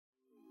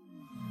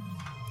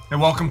And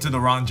welcome to the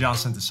Ron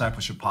Johnson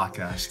Discipleship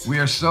Podcast. We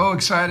are so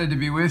excited to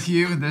be with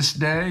you this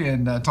day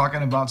and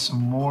talking about some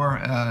more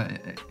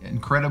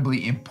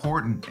incredibly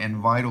important and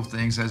vital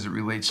things as it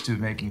relates to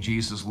making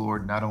Jesus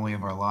Lord, not only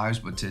of our lives,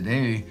 but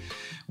today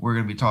we're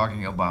going to be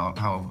talking about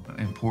how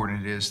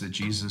important it is that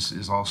Jesus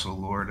is also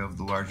Lord of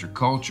the larger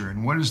culture,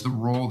 and what is the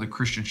role that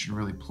Christians should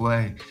really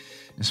play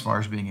as far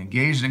as being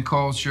engaged in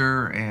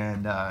culture,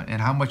 and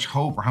how much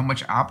hope or how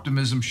much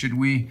optimism should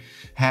we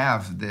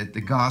have that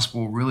the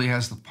gospel really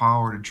has the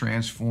power to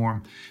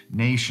transform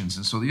nations.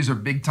 And so these are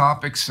big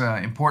topics,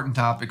 important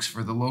topics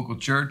for the local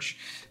church,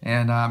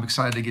 and I'm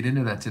excited to get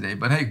into that today.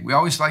 But hey, we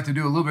always like to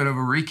do a little bit of a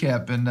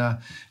recap, and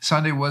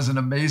Sunday was an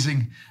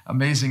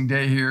amazing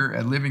day here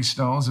at Living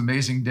Stones,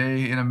 amazing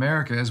day in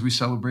America as we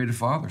celebrated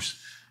Fathers.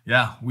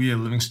 Yeah, we at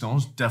Living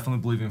Stones definitely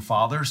believe in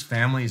fathers.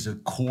 Family is a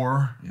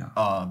core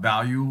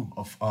value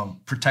of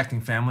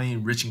protecting family,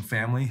 enriching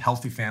family.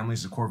 Healthy family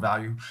is a core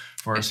value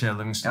for us here at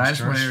Living Stones Church. I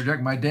just want to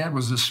interject. My dad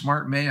was a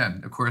smart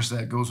man. Of course,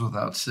 that goes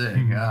without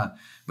saying.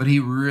 But he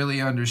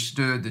really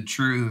understood the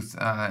truth,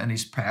 and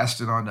he's passed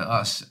it on to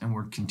us, and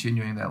we're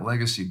continuing that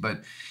legacy.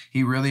 But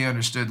he really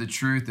understood the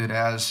truth that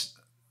as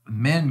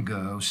men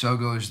go, so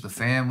goes the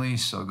family,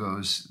 so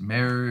goes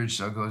marriage,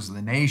 so goes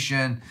the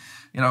nation.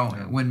 You know,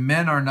 when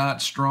men are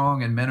not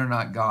strong and men are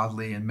not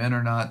godly and men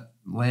are not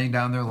laying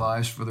down their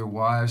lives for their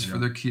wives, for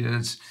their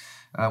kids,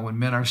 when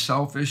men are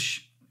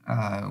selfish,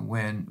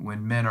 when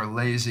men are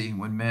lazy,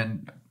 when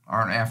men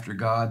aren't after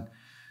God,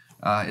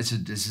 it's a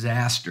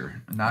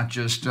disaster, not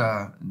just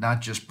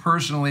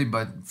personally,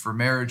 but for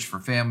marriage, for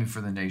family,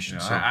 for the nation.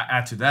 So I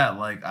add to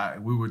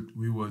that,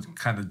 we would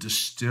kind of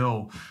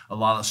distill a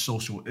lot of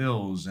social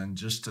ills and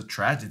just the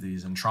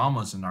tragedies and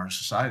traumas in our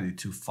society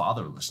to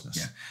fatherlessness.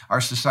 Yeah,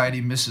 our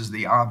society misses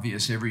the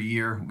obvious every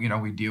year. You know,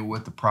 we deal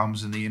with the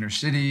problems in the inner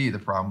city, the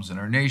problems in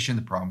our nation,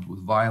 the problems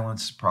with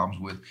violence, the problems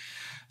with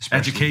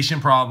education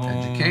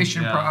problems.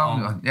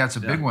 Yeah, it's a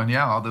big one.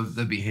 Yeah, all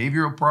the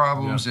behavioral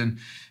problems and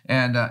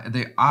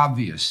the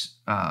obvious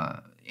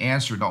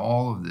answer to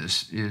all of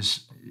this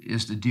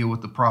is to deal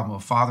with the problem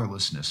of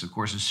fatherlessness. Of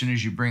course, as soon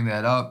as you bring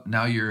that up,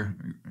 now you're,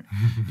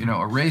 a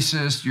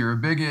racist, you're a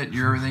bigot,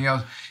 you're everything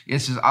else.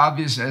 It's as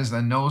obvious as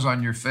the nose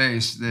on your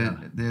face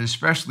that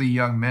especially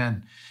young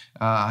men.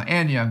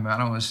 And young men, I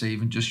don't want to say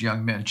even just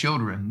young men,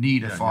 children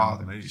need a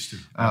father. Ladies too.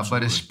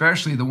 But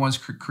especially the ones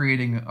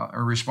creating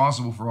or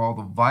responsible for all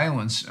the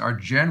violence are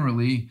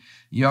generally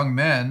young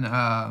men,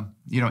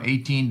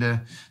 18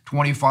 to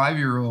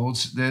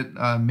 25-year-olds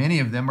that many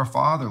of them are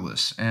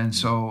fatherless. And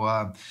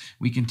so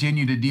we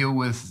continue to deal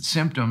with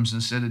symptoms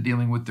instead of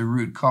dealing with the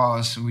root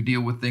cause. We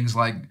deal with things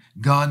like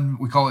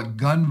we call it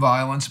gun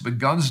violence, but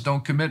guns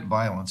don't commit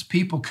violence.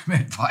 People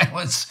commit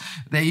violence.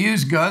 They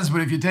use guns,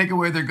 but if you take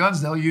away their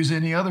guns, they'll use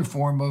any other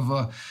form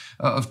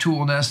of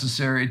tool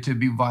necessary to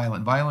be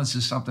violent. Violence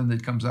is something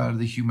that comes out of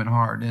the human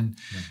heart. And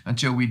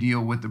until we deal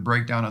with the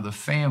breakdown of the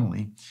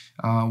family,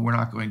 we're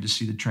not going to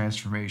see the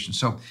transformation.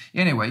 So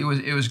anyway,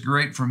 it was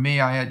great for me.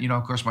 I had,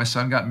 of course, my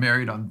son got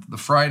married on the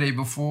Friday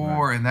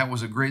before, and that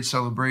was a great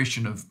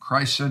celebration of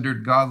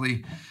Christ-centered,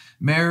 godly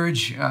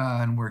marriage.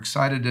 And we're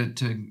excited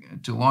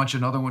to launch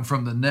another one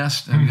from the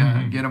nest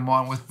and get him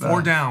on with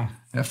 4 down.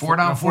 Yeah, 4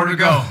 down, 4 to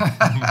go.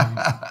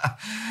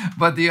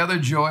 But the other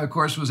joy, of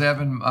course, was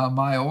having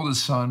my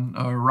oldest son,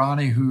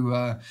 Ronnie, who,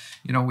 I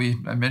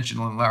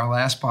mentioned on our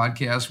last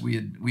podcast,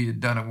 we had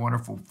done a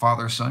wonderful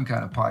father-son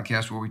kind of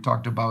podcast where we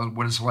talked about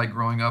what it's like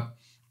growing up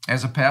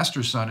as a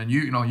pastor's son. And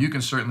you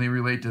can certainly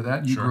relate to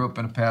that. You grew up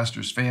in a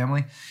pastor's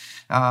family,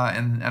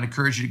 and I'd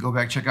encourage you to go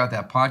back, check out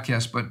that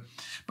podcast. But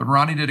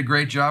Ronnie did a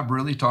great job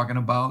really talking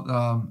about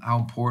how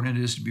important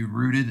it is to be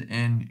rooted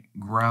and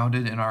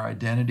grounded in our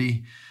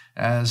identity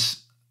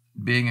as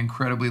being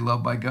incredibly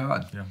loved by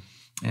God. Yeah.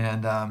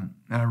 And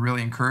I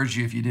really encourage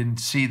you, if you didn't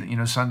see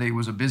that, Sunday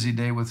was a busy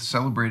day with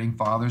celebrating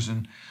fathers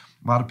and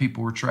a lot of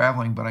people were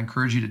traveling, but I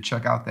encourage you to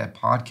check out that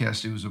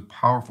podcast. It was a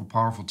powerful,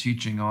 powerful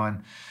teaching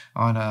on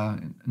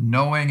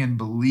knowing and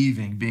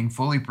believing, being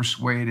fully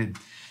persuaded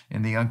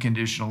in the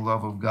unconditional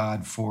love of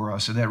God for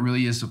us. And that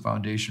really is the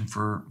foundation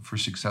for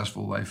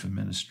successful life and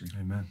ministry.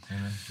 Amen.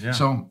 Yeah.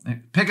 So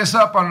pick us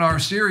up on our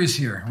series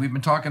here. We've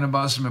been talking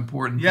about some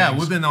important things.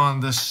 We've been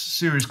on this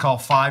series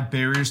called 5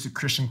 Barriers to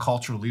Christian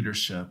Cultural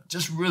Leadership.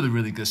 Just really,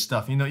 really good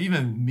stuff.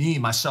 Even me,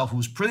 myself, who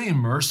was pretty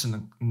immersed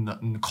in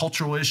the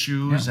cultural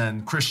issues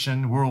and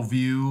Christian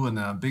worldview, and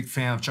a big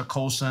fan of Chuck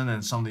Colson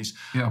and some of these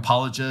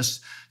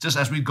apologists. Just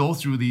as we go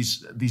through these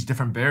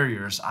different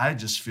barriers, I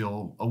just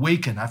feel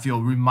awakened. I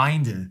feel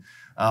reminded.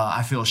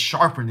 I feel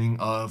sharpening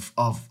of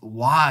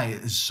why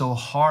it's so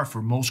hard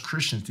for most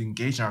Christians to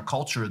engage in our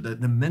culture,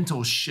 the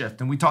mental shift.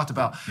 And we talked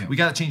about we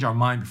got to change our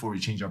mind before we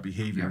change our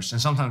behaviors.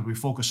 And sometimes we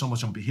focus so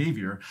much on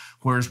behavior,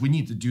 whereas we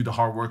need to do the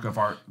hard work of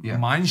our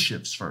mind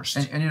shifts first.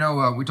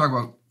 And we talk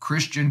about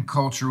Christian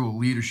cultural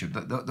leadership.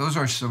 Those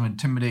are some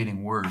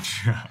intimidating words.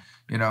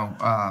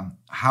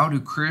 How do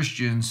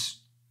Christians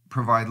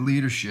provide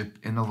leadership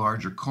in the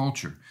larger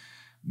culture?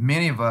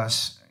 Many of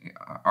us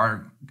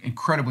are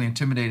incredibly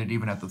intimidated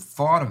even at the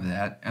thought of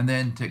that. And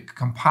then to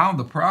compound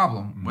the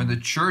problem, when the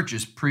church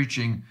is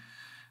preaching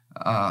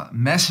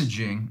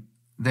messaging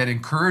that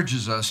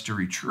encourages us to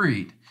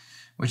retreat,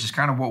 which is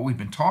kind of what we've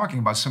been talking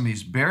about, some of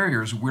these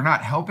barriers, we're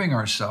not helping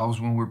ourselves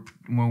when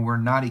we're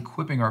not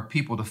equipping our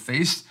people to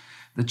face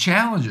the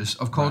challenges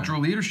of cultural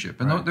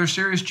leadership. And they're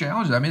serious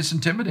challenges. I mean, it's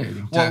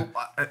intimidating to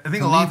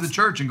leave the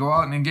church and go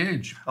out and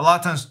engage. A lot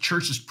of times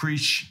churches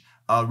preach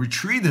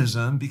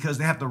retreatism because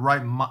they have the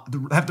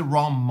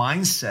wrong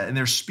mindset and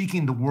they're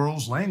speaking the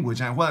world's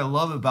language. And what I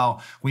love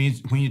about when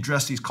you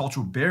address these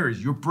cultural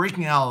barriers, you're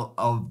breaking out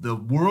of the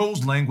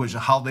world's language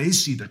of how they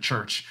see the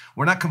church.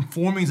 We're not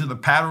conforming to the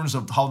patterns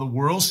of how the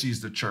world sees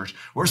the church.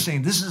 We're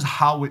saying this is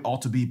how it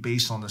ought to be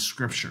based on the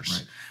scriptures.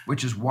 Right.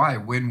 Which is why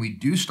when we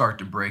do start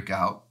to break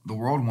out, the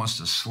world wants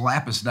to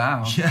slap us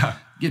down. Yeah.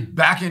 Get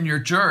back in your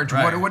church.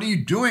 Right. What are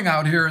you doing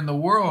out here in the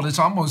world? It's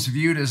almost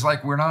viewed as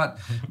like we're not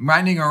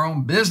minding our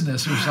own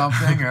business or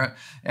something.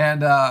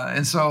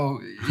 And so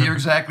you're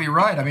exactly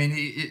right. I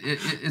mean,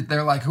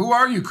 they're like, "Who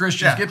are you,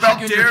 Christians? Get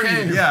back in your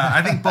cave." Yeah,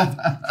 I think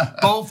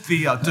both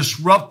the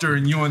disruptor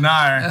and you and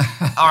I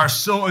are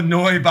so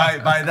annoyed by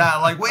that.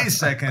 Like, wait a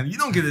second, you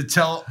don't get to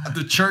tell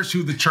the church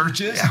who the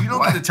church is. You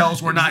don't get to tell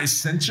us we're not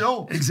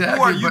essential. Exactly.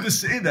 Who are you to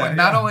say that? But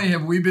not only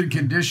have we been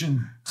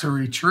conditioned to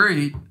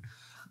retreat,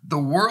 the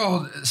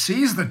world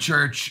sees the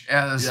church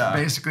as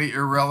basically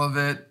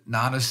irrelevant,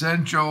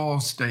 non-essential,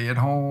 stay at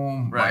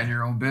home, mind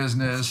your own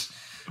business,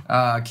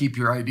 keep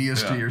your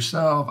ideas to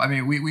yourself. I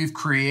mean, we've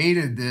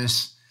created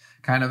this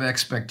kind of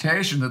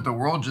expectation that the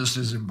world just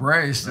is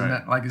embraced. And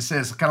that, like I said,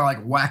 it's kind of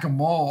like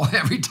whack-a-mole.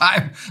 Every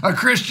time a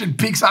Christian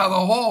peeks out of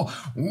the hole,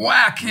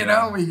 whack, you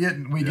know, we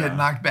get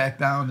knocked back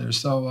down there.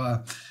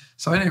 So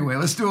anyway,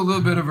 let's do a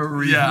little bit of a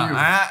review.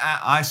 Yeah,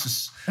 I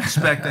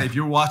suspect that if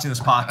you're watching this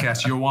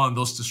podcast, you're one of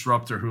those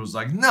disruptor who's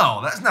like,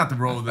 no, that's not the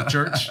role of the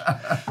church.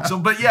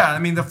 But I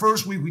mean, the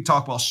first week we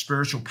talked about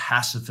spiritual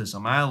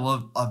pacifism. I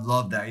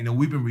love that. You know,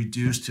 we've been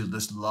reduced to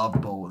this love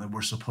boat that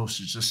we're supposed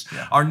to just,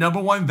 our number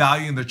one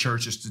value in the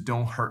church is to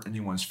don't hurt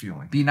anyone's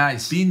feelings. Be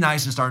nice. Be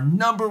nice is our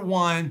number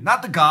one,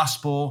 not the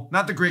gospel,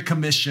 not the Great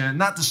Commission,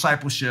 not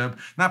discipleship,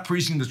 not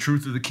preaching the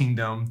truth of the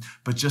kingdom,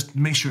 but just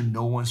make sure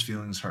no one's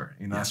feelings hurt.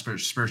 You know, that's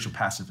spiritual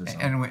pacifism.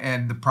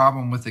 And the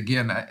problem with,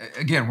 again,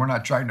 we're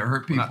not trying to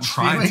hurt people's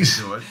feelings.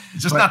 To do it.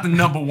 It's just not the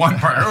number one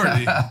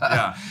priority.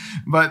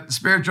 But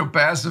spiritual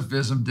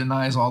pacifism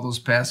denies all those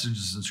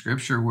passages in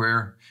Scripture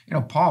where, you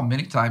know, Paul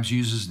many times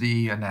uses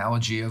the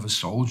analogy of a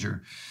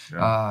soldier.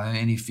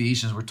 In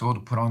Ephesians, we're told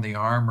to put on the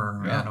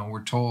armor. You know,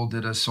 we're told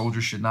that a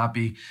soldier should not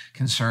be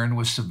concerned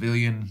with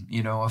civilian,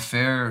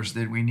 affairs,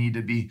 that we need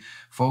to be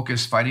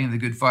focused, fighting the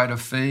good fight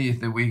of faith,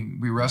 that we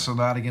wrestle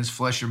not against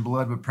flesh and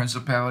blood, but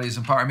principalities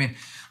and power. I mean,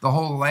 the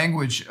whole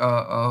language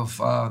of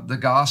the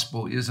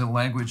gospel is a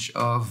language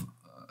of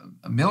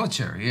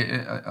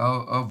military,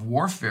 of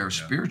warfare,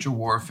 spiritual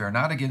warfare,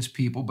 not against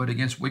people, but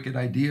against wicked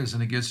ideas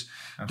and against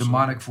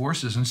demonic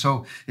forces. And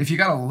so if you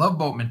got a love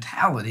boat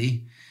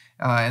mentality,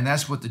 and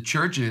that's what the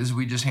church is,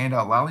 we just hand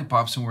out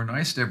lollipops and we're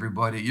nice to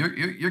everybody,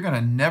 you're going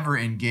to never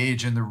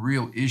engage in the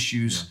real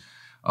issues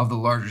of the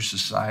larger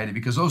society,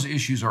 because those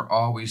issues are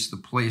always the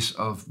place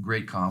of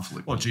great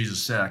conflict. Well,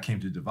 Jesus said, I came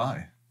to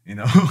divide.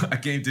 I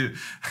came to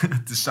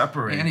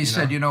separate. And he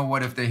said,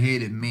 what if they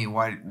hated me?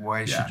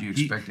 Why should you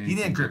expect anything? He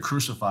didn't get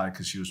crucified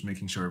because he was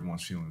making sure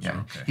everyone's feelings were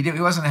okay.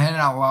 He wasn't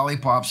handing out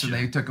lollipops and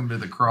they took him to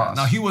the cross.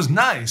 Now, he was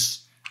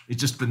nice. It's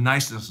just the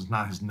niceness is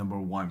not his number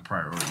one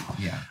priority.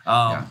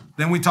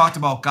 Then we talked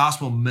about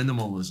gospel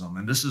minimalism,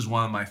 and this is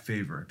one of my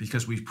favorite,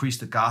 because we preach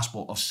the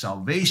gospel of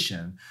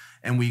salvation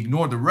and we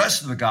ignore the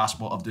rest of the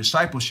gospel of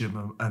discipleship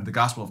and the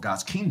gospel of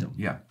God's kingdom.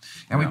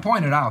 And we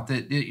pointed out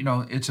that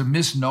it's a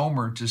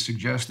misnomer to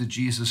suggest that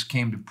Jesus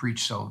came to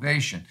preach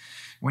salvation.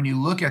 When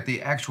you look at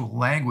the actual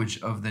language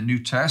of the New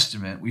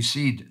Testament, we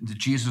see that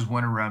Jesus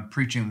went around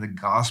preaching the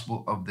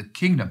gospel of the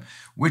kingdom,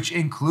 which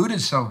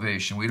included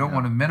salvation. We don't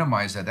want to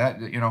minimize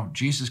that.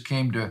 Jesus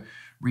came to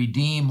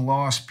redeem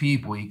lost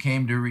people. He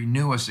came to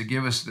renew us, to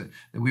give us that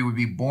we would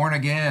be born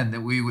again,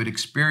 that we would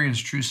experience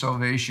true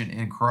salvation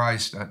in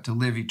Christ, to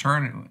live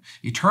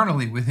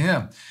eternally with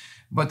Him.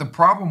 But the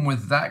problem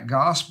with that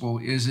gospel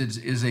is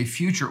it is a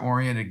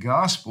future-oriented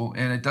gospel,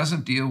 and it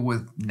doesn't deal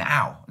with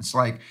now. It's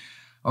like,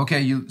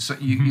 okay, you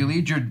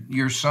lead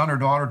your son or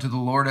daughter to the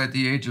Lord at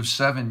the age of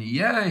 7.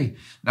 Yay!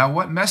 Now,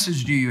 what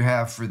message do you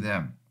have for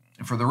them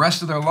for the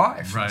rest of their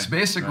life? It's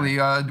basically,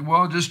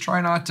 just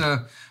try not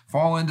to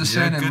fall into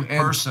sin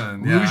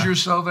and lose your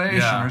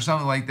salvation or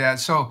something like that.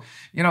 So,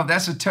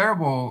 that's a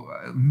terrible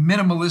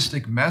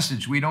minimalistic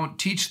message. We don't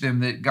teach them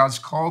that God's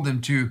called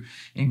them to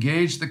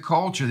engage the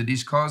culture, that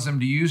He's caused them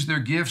to use their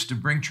gifts to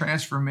bring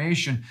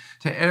transformation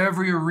to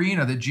every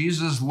arena, that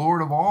Jesus is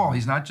Lord of all.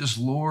 He's not just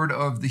Lord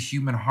of the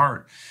human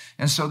heart.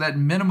 And so that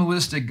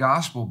minimalistic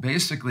gospel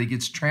basically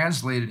gets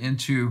translated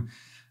into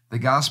the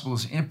gospel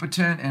is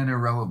impotent and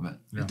irrelevant.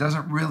 Yeah. It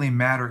doesn't really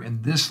matter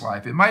in this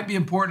life. It might be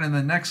important in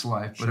the next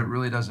life, but it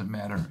really doesn't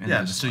matter in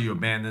this so life. you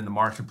abandon the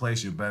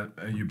marketplace, you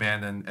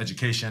abandon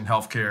education,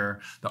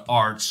 healthcare, the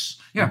arts,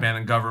 you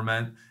abandon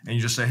government, and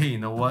you just say, hey, you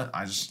know what?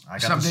 I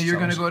got someday you're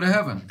going to go to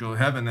heaven. Go to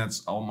heaven.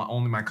 That's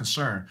only my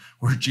concern.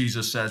 Where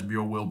Jesus says,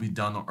 "Your will be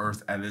done on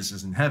earth as it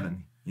is in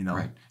heaven." You know,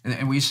 right?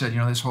 And we said,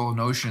 this whole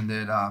notion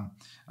that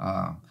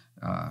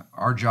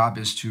our job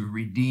is to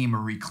redeem or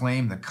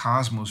reclaim the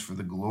cosmos for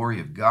the glory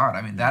of God.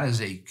 I mean, that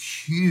is a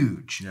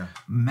huge,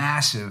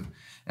 massive,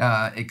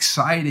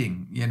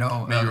 exciting, may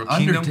your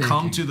kingdom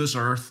come to this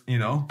earth,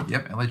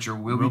 Yep, and let your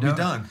will be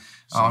done.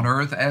 So, on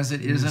earth as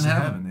it is in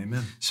heaven.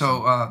 Amen.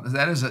 So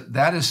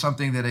that is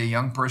something that a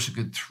young person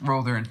could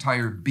throw their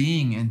entire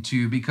being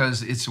into,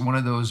 because it's one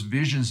of those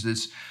visions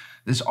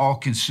that's all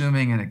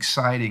consuming and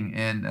exciting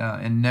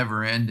and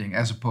never ending,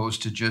 as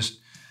opposed to just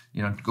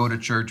go to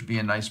church, be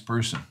a nice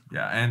person.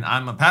 Yeah, and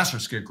I'm a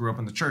pastor's kid, grew up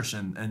in the church,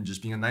 and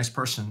just being a nice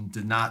person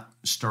did not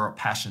stir up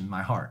passion in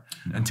my heart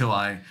until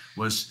I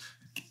was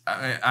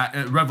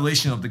a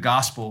revelation of the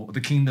gospel, the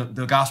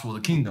gospel of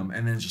the kingdom,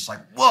 and then just like,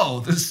 whoa,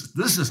 this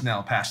is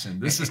now passion.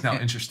 This is now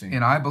interesting.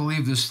 And I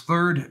believe this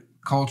third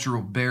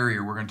cultural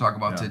barrier we're going to talk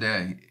about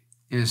today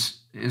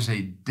is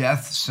a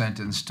death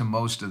sentence to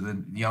most of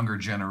the younger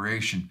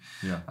generation,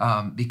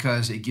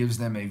 because it gives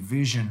them a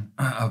vision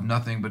of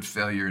nothing but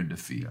failure and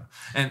defeat.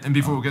 And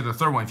before we get to the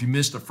third one, if you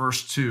missed the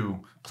first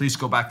two, please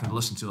go back and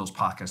listen to those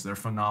podcasts. They're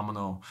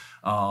phenomenal.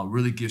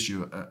 Really gives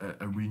you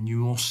a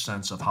renewal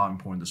sense of how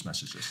important this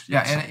message is.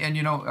 Yeah, and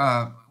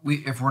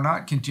if we're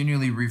not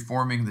continually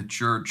reforming the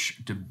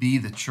church to be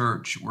the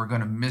church, we're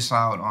going to miss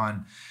out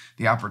on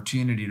the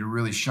opportunity to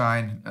really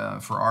shine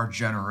for our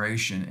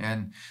generation.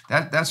 And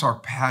that's our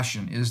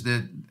passion, is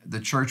that the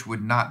church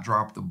would not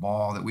drop the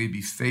ball, that we'd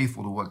be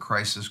faithful to what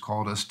Christ has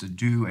called us to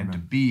do and to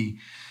be.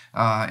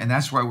 And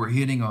that's why we're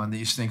hitting on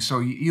these things. So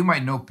you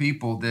might know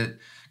people that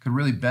could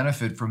really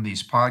benefit from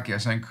these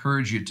podcasts. I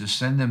encourage you to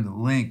send them the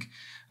link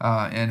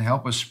and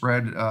help us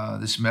spread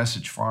this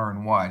message far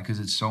and wide, because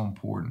it's so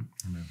important.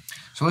 Amen.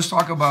 So let's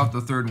talk about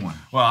the third one.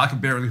 Well, I can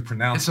barely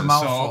pronounce it. It's a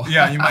mouthful. So,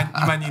 you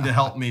might need to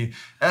help me.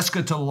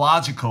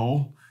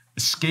 Eschatological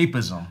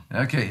escapism.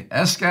 Okay,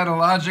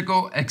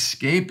 eschatological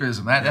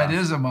escapism. That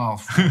is a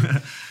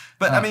mouthful.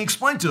 But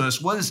explain to us,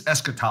 what is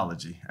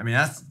eschatology? I mean,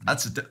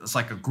 it's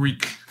like a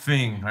Greek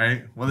thing,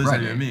 right? What does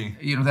that even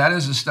mean? That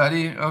is a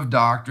study of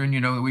doctrine.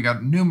 We got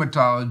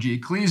pneumatology,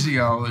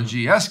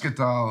 ecclesiology,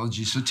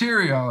 eschatology,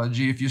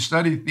 soteriology. If you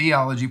study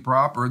theology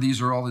proper,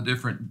 these are all the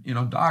different,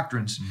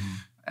 doctrines. Mm-hmm.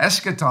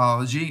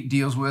 Eschatology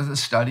deals with a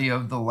study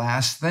of the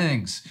last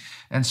things.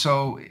 And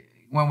so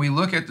when we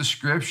look at the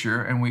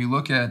scripture and we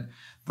look at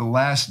the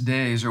last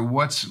days, or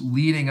what's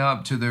leading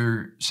up to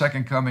the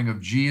second coming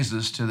of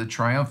Jesus, to the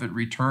triumphant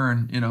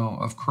return,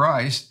 of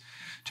Christ,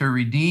 to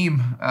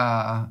redeem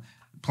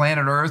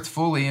planet Earth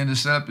fully and to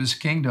set up his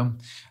kingdom,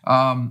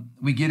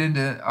 we get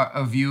into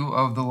a view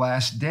of the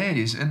last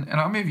days. And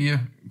how many of you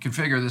can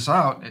figure this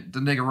out? It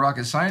doesn't take a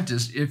rocket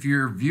scientist. If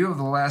your view of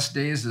the last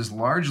days is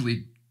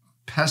largely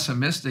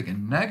pessimistic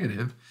and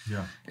negative,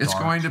 it's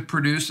going to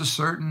produce a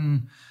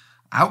certain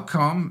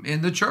outcome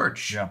in the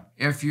church. Yeah.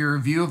 If your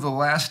view of the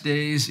last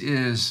days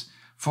is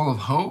full of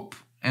hope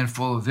and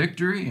full of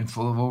victory and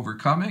full of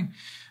overcoming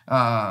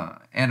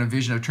and a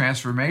vision of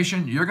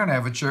transformation, you're going to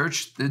have a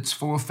church that's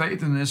full of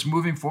faith and that's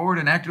moving forward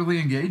and actively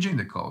engaging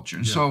the culture.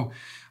 And so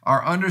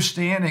our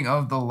understanding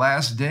of the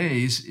last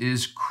days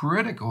is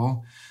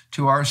critical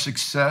to our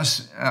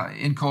success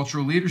in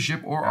cultural leadership,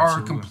 or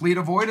our complete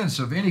avoidance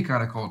of any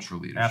kind of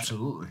cultural leadership.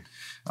 Absolutely.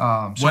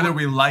 Whether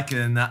we like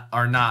it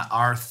or not,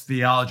 our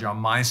theology, our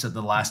mindset of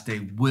the last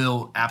day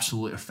will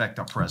absolutely affect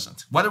our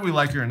present. Whether we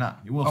like it or not,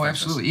 it will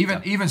affect absolutely.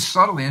 us. Even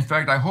subtly. In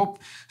fact, I hope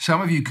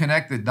some of you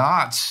connect the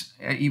dots,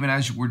 even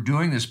as we're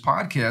doing this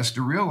podcast,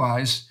 to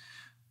realize,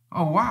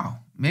 oh, wow,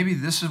 maybe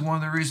this is one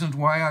of the reasons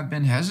why I've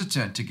been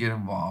hesitant to get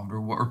involved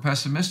or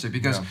pessimistic.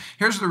 Because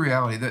here's the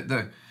reality,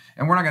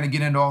 and we're not going to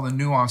get into all the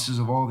nuances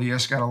of all the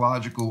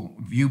eschatological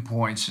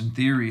viewpoints and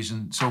theories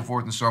and so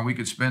forth and so on. We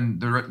could spend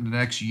the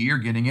next year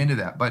getting into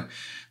that. But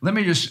let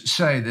me just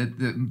say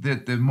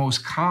that the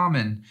most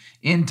common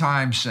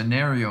end-time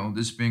scenario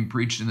that's being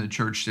preached in the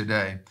church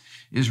today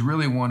is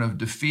really one of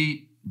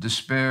defeat,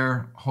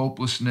 despair,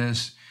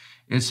 hopelessness.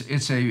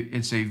 It's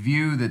a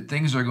view that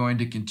things are going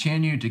to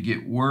continue to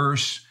get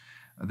worse,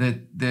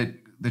 that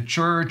the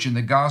church and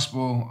the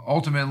gospel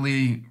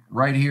ultimately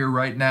right here,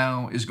 right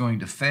now, is going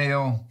to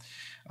fail,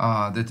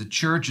 that the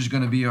church is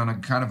going to be on a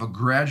kind of a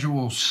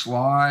gradual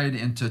slide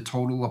into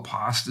total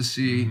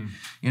apostasy.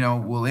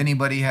 Mm-hmm. Will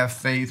anybody have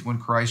faith when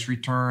Christ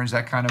returns?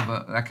 That kind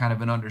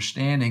of an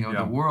understanding of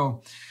the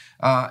world.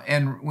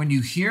 And when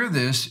you hear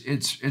this,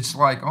 it's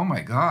like, oh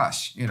my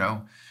gosh,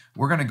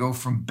 we're going to go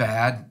from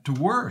bad to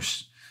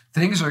worse.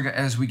 Things are,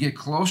 as we get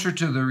closer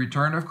to the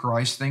return of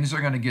Christ, things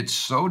are going to get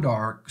so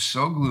dark,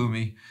 so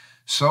gloomy,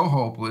 so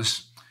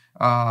hopeless,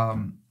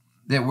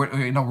 that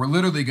we're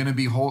literally going to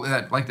be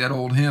like that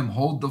old hymn,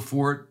 hold the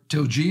fort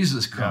till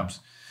Jesus comes.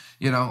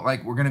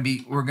 like we're going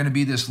to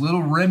be this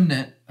little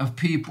remnant of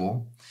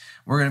people.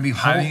 We're going to be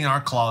hiding in our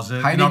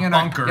closet, hiding in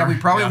our bunker. We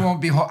probably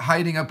won't be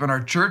hiding up in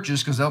our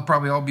churches because they'll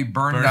probably all be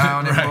burned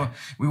down. Right. And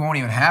we won't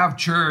even have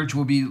church.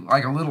 We'll be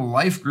like a little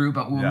life group,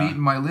 but we'll meet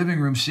in my living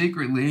room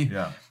secretly.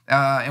 Yeah.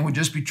 And we'll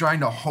just be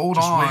trying to hold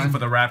on. Waiting for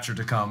the rapture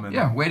to come.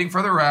 Waiting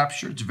for the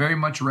rapture. It's very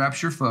much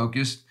rapture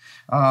focused.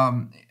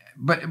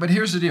 But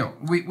here's the deal.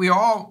 We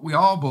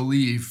all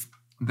believe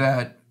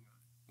that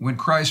when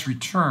Christ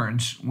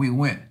returns, we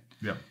win.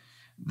 Yeah.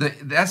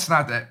 That's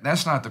not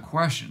the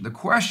question. The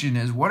question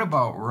is, what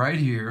about right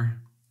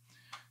here,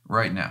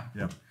 right now?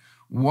 Yeah.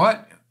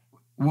 What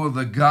will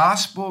the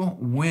gospel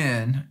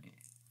win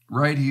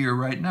right here,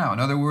 right now? In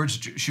other words,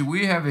 should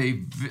we have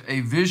a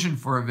vision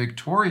for a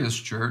victorious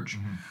church,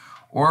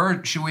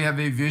 or should we have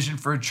a vision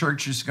for a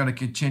church that's going to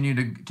continue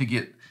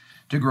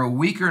to grow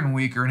weaker and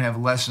weaker and have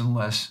less and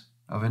less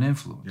of an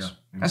influence? Yeah,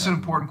 exactly. That's an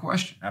important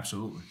question.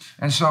 Absolutely.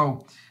 And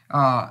so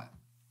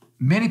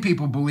many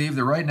people believe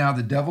that right now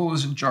the devil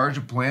is in charge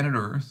of planet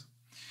Earth,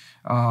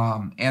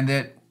 and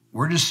that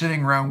we're just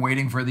sitting around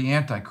waiting for the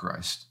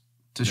Antichrist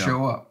to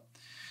show up.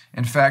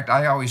 In fact,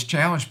 I always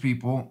challenge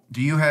people,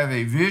 do you have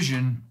a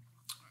vision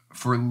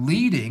for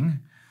leading,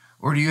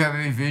 or do you have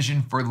a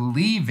vision for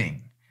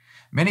leaving?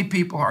 Many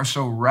people are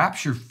so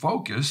rapture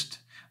focused,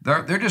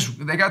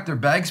 they got their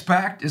bags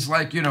packed. It's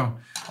like,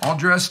 all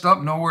dressed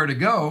up, nowhere to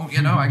go.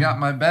 I got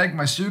my bag,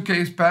 my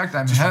suitcase packed.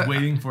 I'm just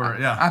waiting for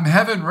I'm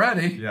heaven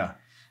ready. Yeah.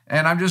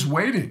 And I'm just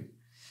waiting.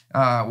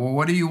 Well,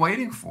 what are you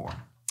waiting for?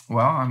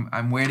 Well,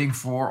 I'm waiting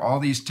for all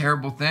these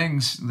terrible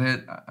things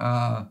that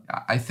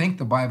I think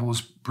the Bible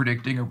is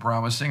predicting or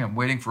promising. I'm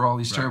waiting for all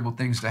these terrible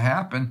things to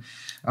happen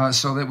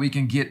so that we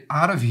can get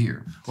out of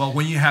here. Well,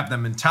 when you have that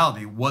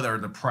mentality, what are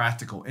the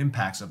practical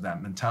impacts of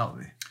that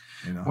mentality?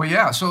 Well,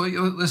 yeah. So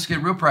let's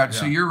get real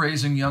practical. So you're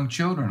raising young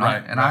children,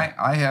 right?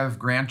 I have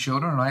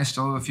grandchildren, and I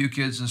still have a few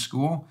kids in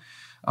school.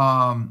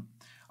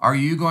 Are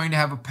you going to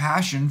have a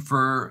passion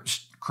for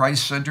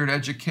Christ-centered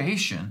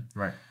education?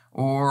 Right.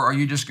 Or are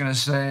you just going to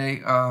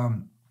say,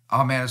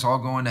 oh man, it's all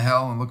going to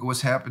hell, and look at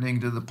what's happening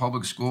to the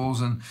public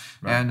schools, and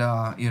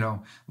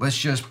let's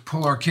just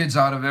pull our kids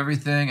out of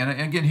everything.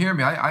 And again, hear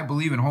me, I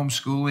believe in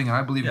homeschooling, and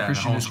I believe in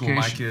Christian education.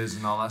 My kids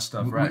and all that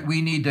stuff, right?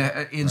 We need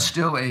to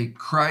instill a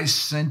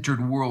Christ-centered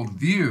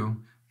worldview,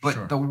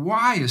 but the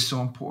why is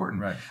so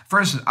important. Right. For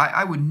instance,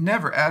 I would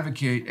never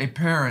advocate a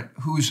parent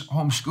who's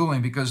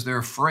homeschooling because they're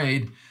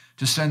afraid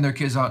to send their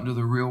kids out into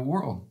the real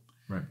world.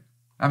 Right.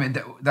 I mean,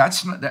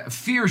 that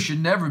fear should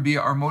never be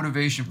our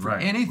motivation for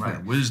anything.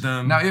 Right.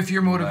 Wisdom. Now, if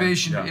your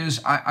motivation is,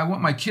 I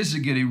want my kids to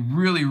get a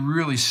really,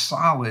 really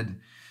solid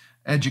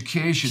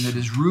education that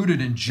is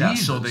rooted in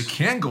Jesus. So they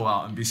can go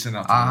out and be sent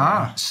out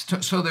to the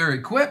world. So they're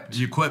equipped.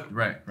 Equipped,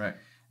 right.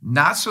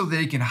 Not so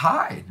they can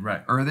hide.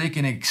 Right. Or they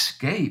can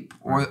escape.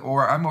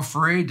 Or I'm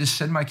afraid to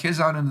send my kids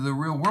out into the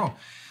real world.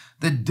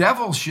 The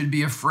devil should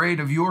be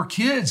afraid of your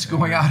kids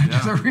going out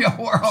into the real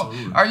world.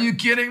 Absolutely. Are you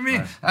kidding me?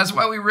 Right. That's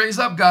why we raise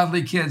up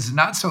godly kids,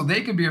 not so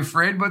they can be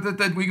afraid, but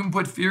that we can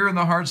put fear in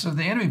the hearts of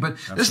the enemy. But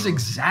this is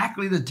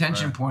exactly the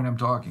tension point I'm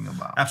talking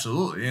about.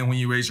 Absolutely. And when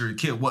you raise your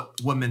kid, what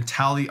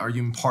mentality are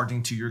you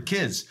imparting to your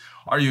kids?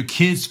 Are your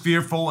kids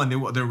fearful and they're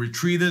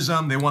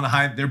retreatism? They want to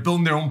hide. They're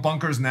building their own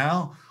bunkers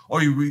now. Or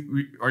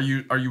are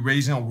you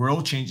raising a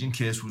world-changing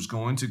kid who's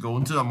going to go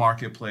into the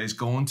marketplace,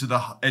 go into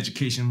the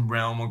education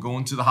realm, or go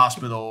into the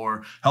hospital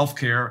or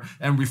healthcare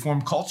and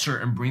reform culture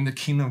and bring the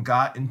kingdom of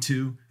God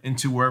into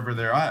wherever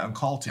they're at and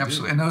called to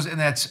Absolutely. do? And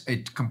that's a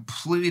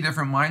completely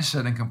different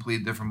mindset and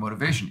completely different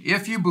motivation.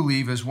 If you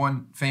believe, as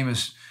one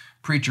famous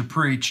preacher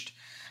preached,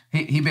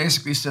 he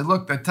basically said,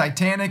 look, the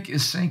Titanic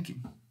is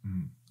sinking.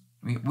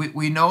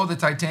 We know the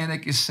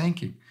Titanic is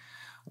sinking.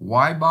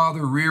 Why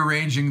bother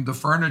rearranging the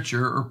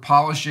furniture or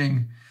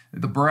polishing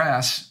the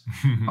brass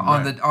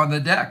on the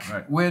deck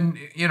when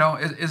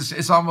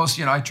it's almost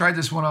I tried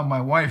this one on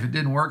my wife. It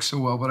didn't work so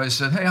well, but I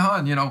said, hey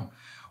hon,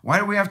 why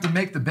do we have to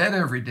make the bed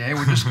every day?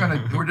 We're just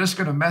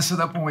gonna mess it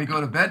up when we go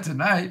to bed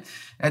tonight.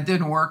 It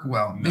didn't work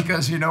well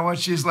because you know what?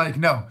 She's like,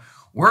 no.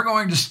 We're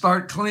going to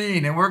start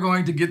clean and we're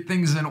going to get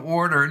things in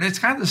order. And it's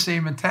kind of the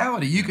same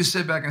mentality. You could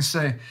sit back and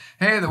say,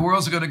 hey, the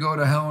world's going to go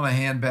to hell in a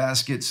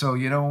handbasket. So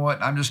you know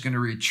what? I'm just going to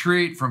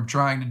retreat from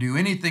trying to do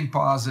anything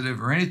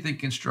positive or anything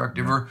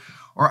constructive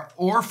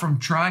or from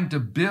trying to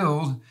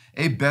build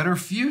a better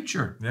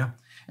future. Yeah.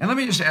 And let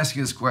me just ask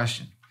you this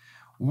question.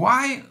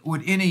 Why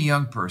would any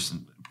young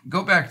person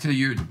go back to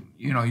your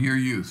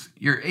youth?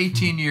 You're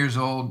 18 years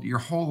old. Your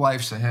whole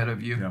life's ahead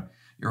of you,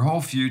 your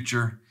whole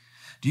future.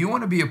 Do you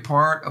want to be a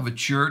part of a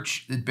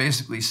church that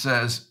basically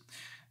says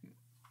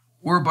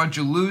we're a bunch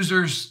of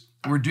losers,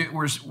 we're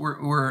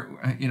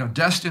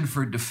destined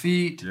for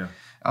defeat,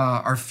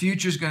 our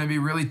future's going to be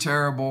really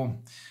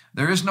terrible,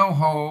 there is no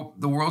hope,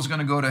 the world's going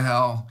to go to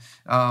hell,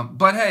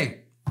 but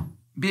hey,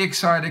 be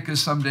excited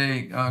because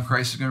someday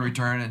Christ is going to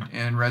return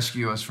and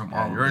rescue us from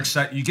all. You're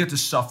excited. You get to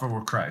suffer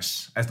with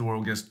Christ as the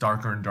world gets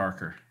darker and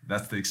darker.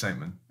 That's the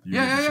excitement.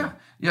 Yeah.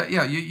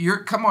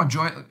 You're come on,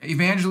 join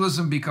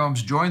evangelism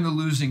becomes join the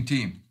losing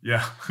team.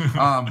 Yeah.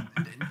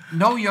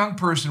 No young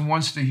person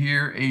wants to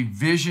hear a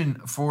vision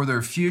for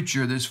their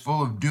future that's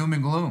full of doom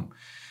and gloom.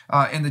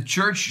 And the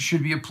church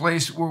should be a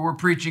place where we're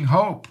preaching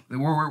hope,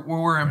 where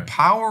we're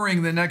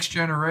empowering the next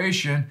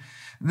generation.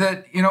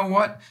 That, you know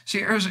what? See,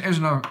 here's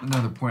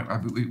another point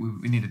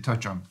we need to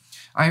touch on.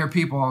 I hear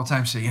people all the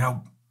time say,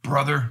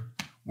 brother,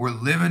 we're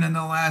living in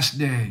the last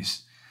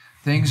days.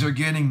 Things are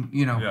getting,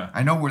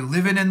 I know we're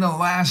living in the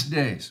last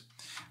days.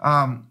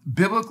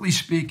 Biblically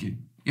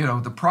speaking,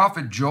 the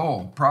prophet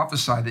Joel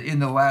prophesied that in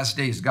the last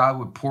days, God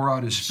would pour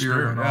out his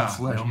spirit on all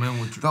flesh.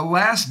 The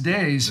last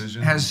days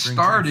has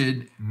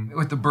started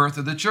with the birth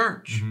of the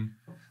church.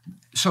 Mm-hmm.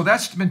 So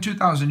that's been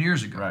 2,000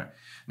 years ago. Right.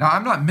 Now,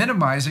 I'm not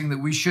minimizing that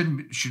we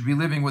should be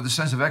living with a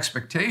sense of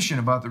expectation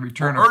about the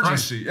return of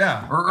urgency,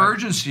 Christ. Or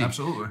urgency.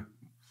 Absolutely.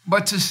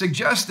 But to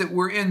suggest that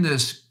we're in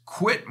this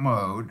quit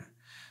mode,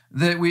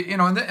 that we,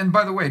 and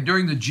by the way,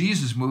 during the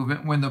Jesus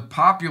movement, when the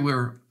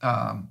popular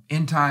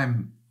end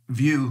time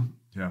view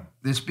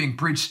that's being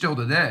preached still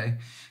today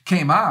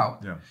came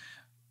out,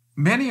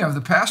 many of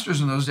the pastors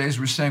in those days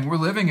were saying, we're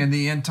living in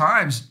the end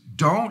times.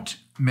 Don't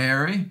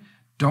marry,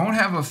 don't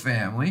have a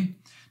family,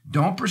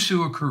 don't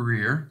pursue a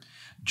career.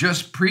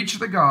 Just preach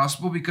the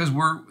gospel because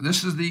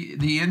this is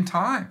the end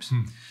times.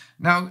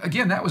 Now,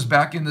 again, that was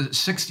back in the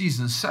 60s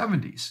and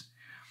 70s.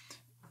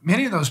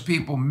 Many of those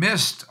people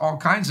missed all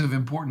kinds of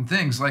important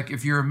things. Like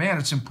if you're a man,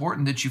 it's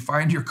important that you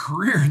find your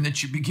career and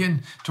that you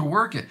begin to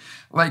work it.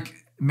 Like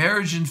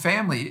marriage and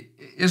family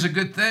is a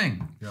good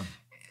thing. Yeah.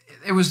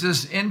 It was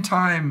this end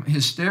time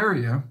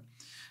hysteria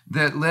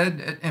that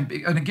led, and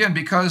again,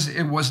 because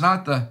it was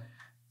not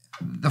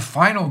the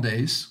final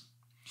days,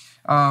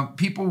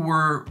 people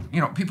were,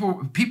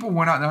 people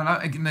went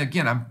out, and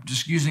again, I'm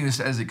just using this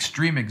as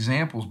extreme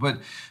examples, but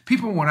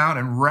people went out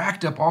and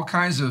racked up all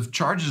kinds of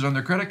charges on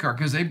their credit card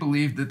because they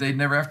believed that they'd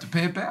never have to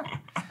pay it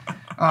back.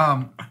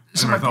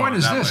 So my point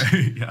is this.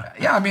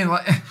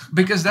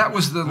 Because that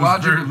was the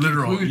logical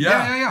literal.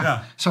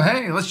 Yeah. So,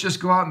 hey, let's just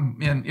go out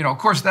and of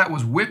course that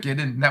was wicked,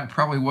 and that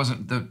probably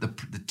wasn't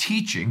the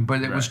teaching,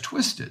 but it was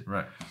twisted.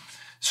 Right.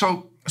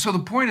 So the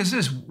point is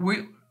this.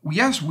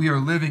 Yes, we are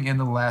living in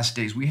the last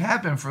days. We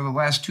have been for the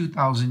last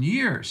 2,000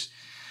 years.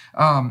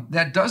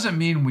 That doesn't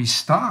mean we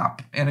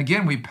stop. And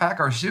again, we pack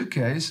our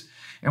suitcase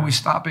and we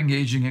stop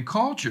engaging in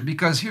culture,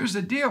 because here's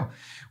the deal.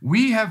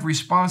 We have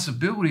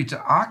responsibility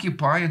to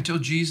occupy until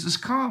Jesus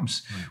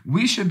comes. Right.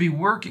 We should be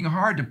working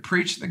hard to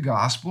preach the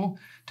gospel,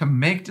 to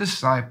make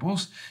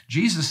disciples.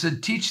 Jesus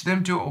said, teach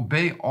them to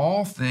obey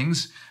all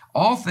things.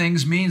 All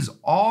things means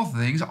all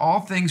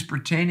things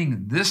pertaining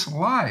to this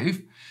life.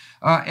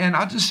 And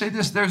I'll just say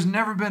this, there's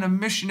never been a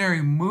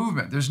missionary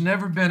movement. There's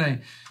never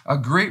been a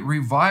great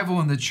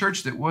revival in the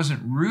church that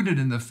wasn't rooted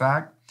in the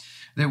fact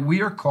that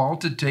we are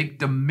called to take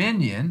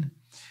dominion,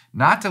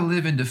 not to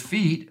live in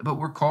defeat, but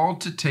we're called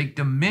to take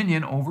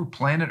dominion over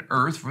planet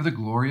Earth for the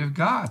glory of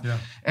God. Yeah.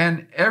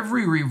 And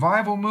every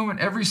revival movement,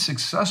 every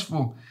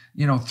successful,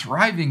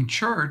 thriving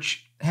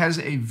church has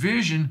a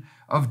vision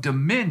of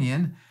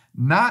dominion,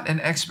 not an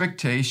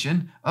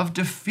expectation of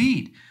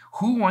defeat.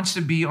 Who wants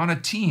to be on a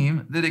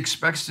team that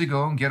expects to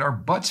go and get our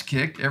butts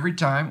kicked every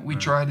time we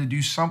try to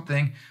do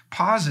something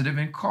positive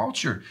in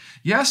culture?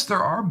 Yes,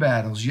 there are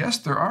battles. Yes,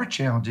 there are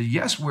challenges.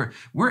 Yes,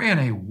 we're in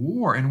a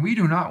war, and we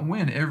do not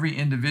win every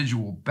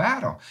individual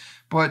battle.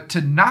 But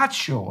to not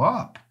show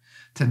up,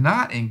 to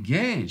not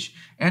engage,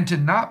 and to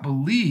not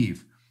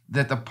believe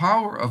that the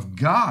power of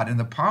God and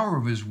the power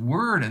of His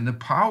Word and the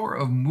power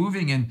of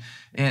moving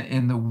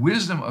in the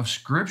wisdom of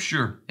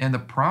Scripture and the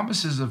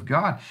promises of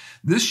God,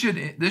 this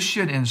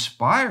should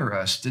inspire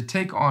us to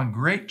take on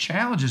great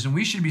challenges. And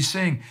we should be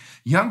saying,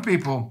 young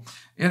people,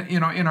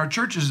 in our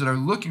churches that are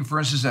looking, for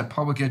instance, at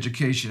public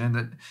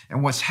education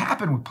and what's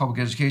happened with public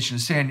education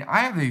is saying,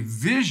 I have a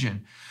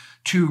vision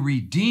to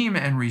redeem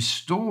and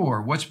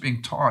restore what's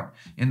being taught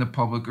in the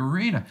public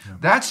arena. Yeah.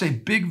 That's a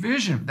big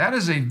vision. That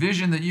is a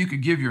vision that you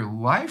could give your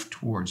life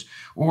towards.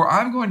 Or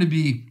I'm going to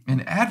be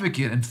an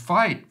advocate and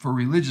fight for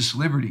religious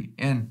liberty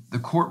in the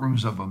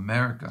courtrooms of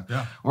America.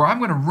 Yeah. Or I'm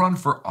going to run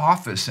for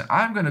office, and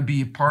I'm going to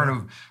be a part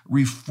of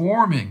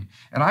reforming,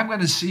 and I'm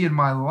going to see in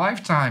my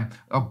lifetime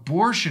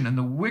abortion and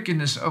the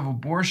wickedness of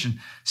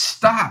abortion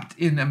stopped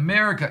in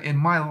America in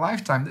my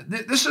lifetime.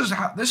 This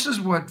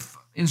is what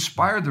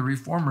inspired the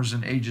reformers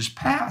in ages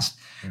past,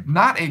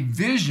 not a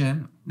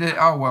vision that,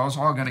 it's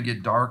all going to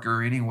get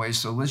darker anyway,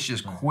 so let's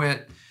just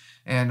quit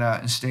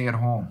and stay at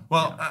home.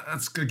 Well,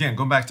 that's, again,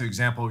 going back to the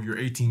example of your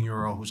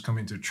 18-year-old who's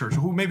coming to church,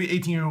 who maybe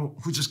 18-year-old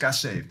who just got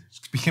saved,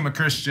 became a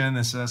Christian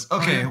and says,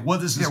 okay, what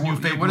does this new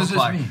faith look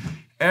like? Mean?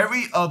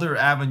 Every other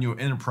avenue of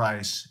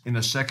enterprise in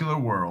the secular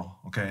world,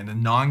 in the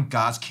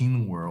non-God's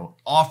kingdom world,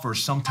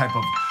 offers some type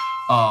of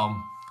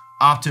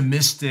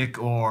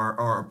optimistic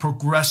or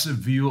progressive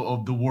view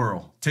of the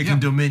world, taking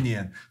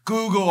dominion.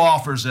 Google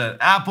offers it,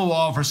 Apple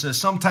offers it,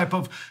 some type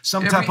of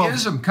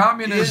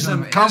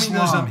communism,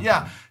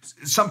 yeah,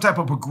 some type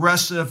of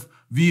progressive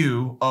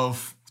view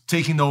of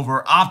taking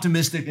over,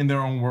 optimistic in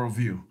their own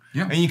worldview.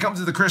 Yeah. And you come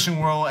to the Christian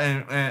world,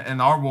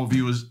 and our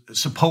worldview is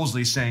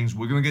supposedly saying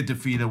we're going to get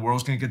defeated, the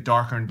world's going to get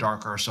darker and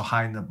darker, so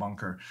hide in the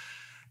bunker.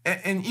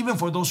 And even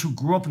for those who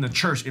grew up in the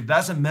church, if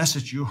that's a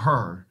message you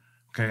heard,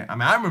 okay, I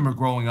mean, I remember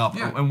growing up,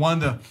 and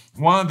one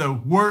of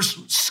the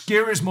worst,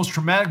 scariest, most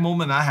traumatic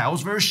moment I had. I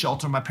was very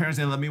sheltered. My parents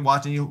didn't let me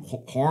watch any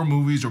horror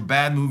movies or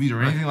bad movies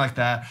or anything like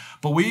that.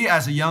 But we,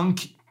 as a young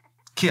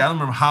kid, I don't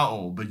remember how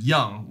old, but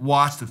young,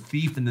 watched The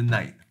Thief in the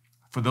Night.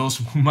 For those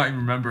who might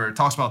remember, it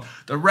talks about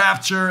the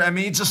rapture. I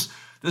mean, it's just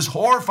this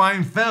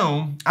horrifying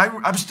film.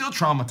 I'm still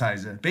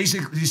traumatized.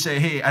 Basically, you say,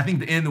 hey, I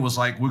think the end was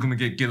like, we're going to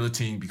get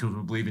guillotined because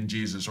we believe in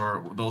Jesus,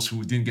 or those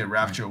who didn't get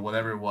rapture or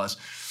whatever it was.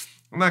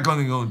 I'm not going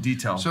to go in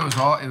detail. So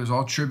it was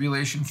all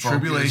tribulation,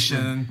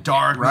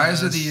 darkness,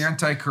 rise of the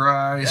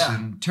Antichrist,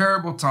 and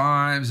terrible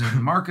times,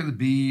 and Mark of the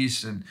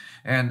Beast,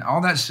 and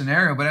all that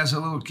scenario. But as a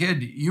little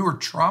kid, you were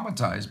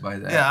traumatized by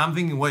that. Yeah, I'm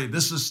thinking, wait,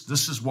 this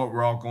is what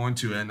we're all going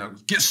to, and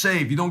get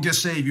saved. You don't get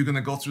saved, you're going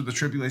to go through the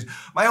tribulation.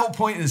 My whole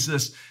point is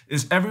this: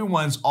 is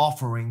everyone's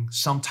offering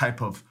some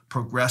type of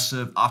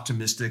progressive,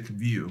 optimistic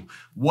view.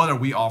 What are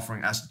we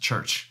offering as the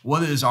church?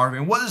 What is our,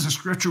 and what does the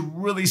scripture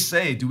really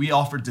say? Do we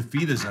offer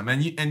defeatism?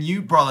 And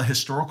you brought a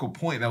historical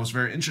point that was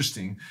very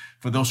interesting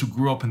for those who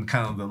grew up in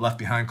kind of the Left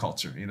Behind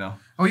culture, you know?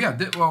 Oh yeah.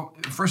 Well,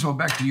 first of all,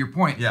 back to your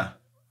point. Yeah.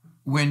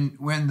 When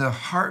the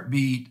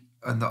heartbeat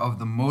of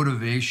the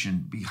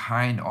motivation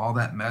behind all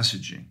that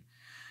messaging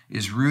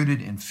is rooted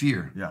in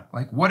fear. Yeah.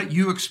 Like what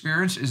you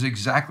experience is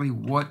exactly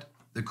what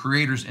the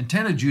creators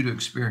intended you to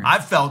experience. I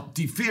felt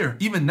deep fear.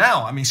 Even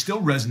now, I mean,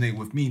 still resonate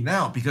with me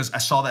now because I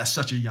saw that at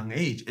such a young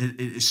age.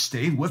 It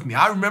stayed with me.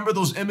 I remember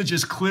those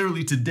images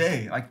clearly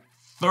today, like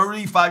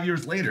 35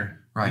 years later.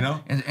 Right. You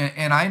know?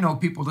 And I know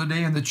people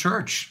today in the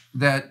church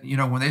that, you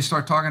know, when they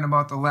start talking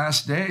about the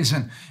last days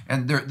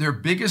and their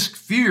biggest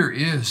fear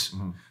is,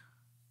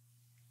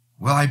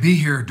 will I be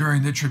here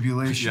during the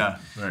tribulation? Yeah,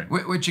 right.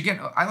 Which again,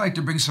 I like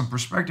to bring some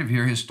perspective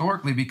here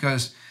historically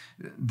because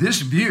this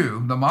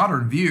view, the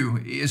modern view,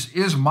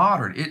 is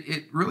modern.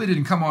 It really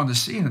didn't come on the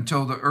scene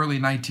until the early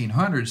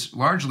 1900s,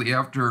 largely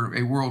after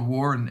a world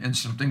war and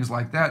some things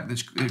like that.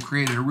 It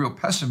created a real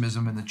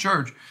pessimism in the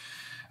church.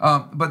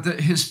 But the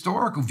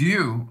historical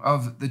view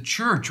of the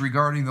church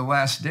regarding the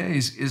last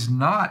days is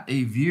not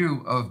a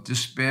view of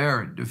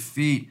despair,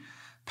 defeat,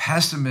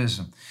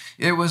 pessimism.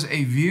 It was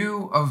a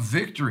view of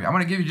victory. I'm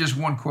going to give you just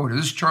one quote.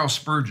 This is Charles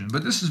Spurgeon,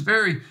 but this is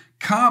very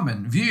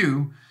common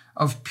view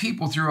of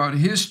people throughout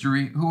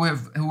history who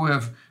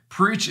have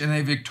preached in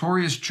a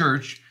victorious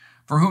church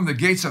for whom the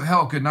gates of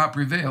hell could not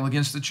prevail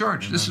against the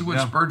church. This is what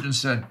Spurgeon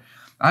said.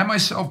 I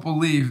myself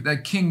believe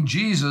that King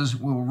Jesus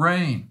will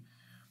reign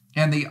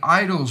and the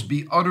idols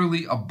be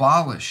utterly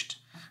abolished.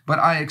 But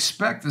I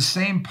expect the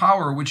same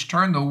power which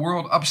turned the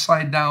world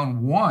upside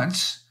down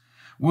once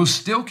will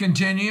still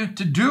continue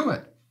to do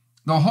it.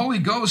 The Holy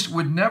Ghost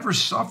would never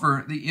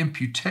suffer the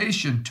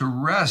imputation to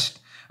rest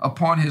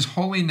upon his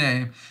holy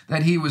name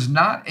that he was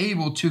not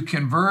able to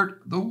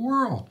convert the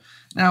world.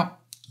 Now,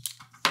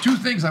 two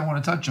things I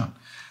want to touch on.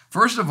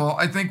 First of all,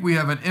 I think we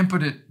have an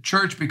impotent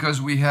church because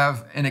we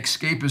have an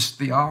escapist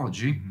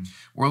theology. Mm-hmm.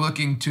 We're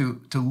looking to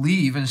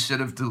leave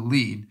instead of to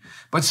lead.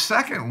 But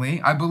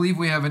secondly, I believe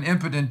we have an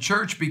impotent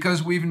church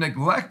because we've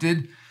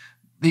neglected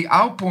the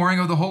outpouring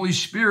of the Holy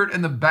Spirit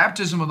and the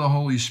baptism of the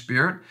Holy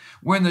Spirit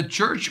when the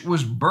church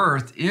was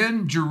birthed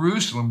in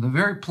Jerusalem, the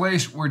very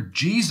place where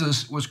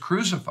Jesus was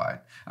crucified.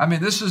 I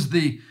mean, this is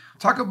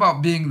talk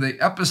about being the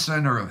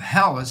epicenter of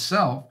hell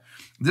itself.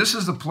 This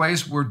is the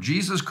place where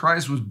Jesus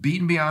Christ was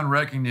beaten beyond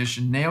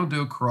recognition, nailed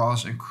to a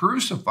cross, and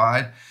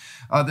crucified.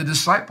 The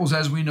disciples,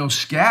 as we know,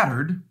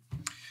 scattered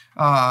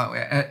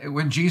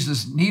when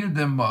Jesus needed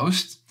them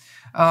most.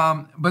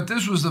 But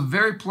this was the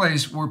very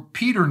place where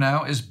Peter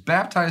now is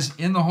baptized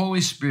in the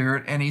Holy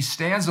Spirit, and he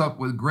stands up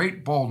with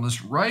great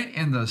boldness right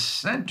in the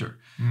center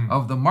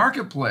of the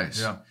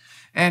marketplace. Yeah.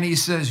 And he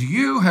says,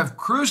 you have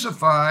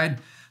crucified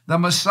the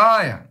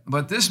Messiah.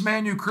 But this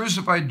man you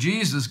crucified,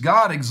 Jesus,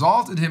 God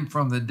exalted him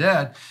from the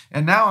dead.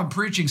 And now I'm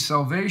preaching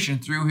salvation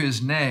through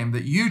his name,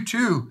 that you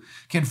too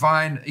can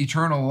find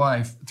eternal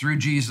life through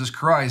Jesus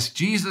Christ.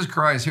 Jesus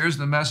Christ, here's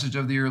the message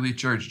of the early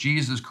church.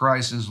 Jesus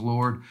Christ is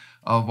Lord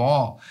of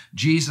all.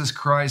 Jesus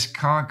Christ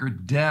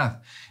conquered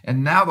death.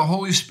 And now the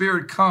Holy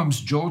Spirit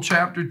comes. Joel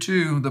chapter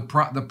 2,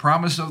 the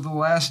promise of the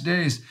last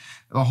days.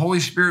 The Holy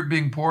Spirit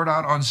being poured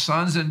out on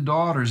sons and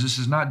daughters. This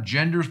is not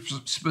gender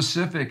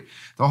specific.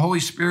 The Holy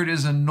Spirit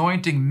is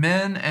anointing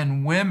men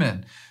and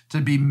women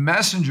to be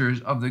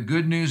messengers of the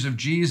good news of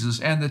Jesus.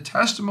 And the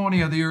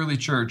testimony of the early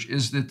church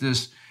is that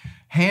this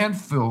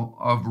handful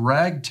of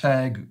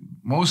ragtag,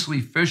 mostly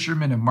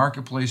fishermen and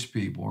marketplace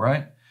people,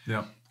 right?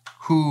 Yeah.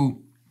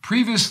 Who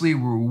previously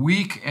were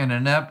weak and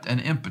inept and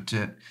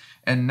impotent,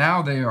 and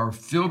now they are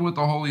filled with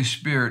the Holy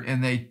Spirit,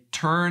 and they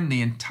turn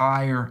the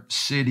entire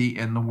city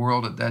and the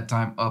world at that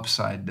time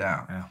upside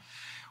down. Yeah.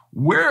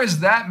 Where is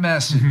that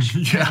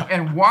message? Yeah.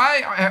 And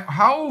why?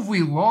 How have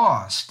we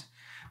lost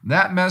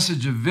that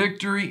message of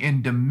victory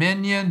and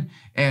dominion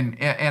and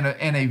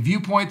a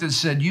viewpoint that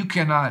said you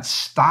cannot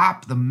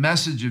stop the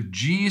message of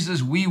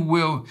Jesus? We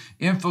will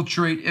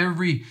infiltrate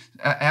every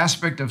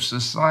aspect of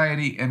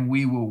society and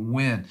we will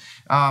win.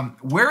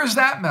 Where is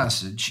that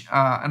message?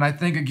 And I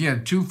think,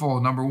 again,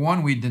 twofold. Number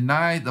one, we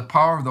deny the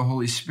power of the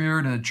Holy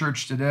Spirit in the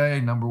church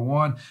today. Number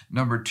one.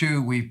 Number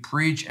two, we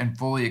preach and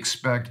fully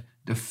expect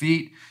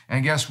defeat.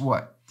 And guess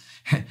what?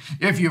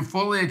 If you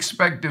fully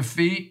expect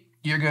defeat,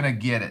 you're going to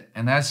get it.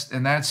 And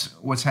that's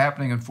what's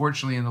happening,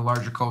 unfortunately, in the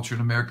larger culture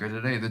in America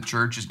today. The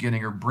church is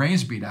getting her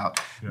brains beat out,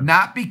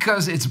 not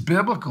because it's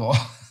biblical.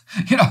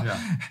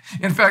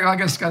 In fact, I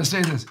just got to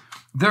say this.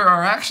 There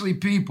are actually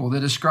people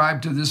that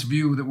ascribe to this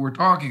view that we're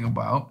talking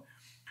about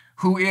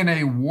who, in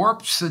a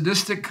warped,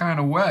 sadistic kind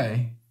of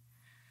way,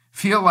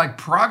 feel like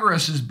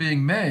progress is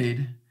being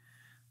made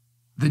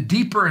the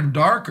deeper and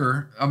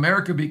darker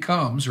America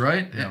becomes,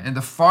 right? Yeah. And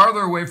the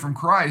farther away from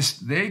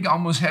Christ, they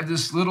almost have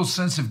this little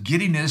sense of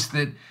giddiness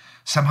that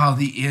somehow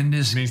the end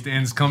is... It means the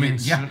end's coming.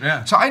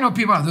 Yeah. So I know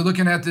people out there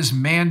looking at this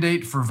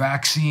mandate for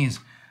vaccines.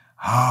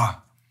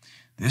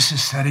 This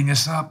is setting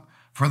us up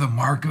for the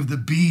mark of the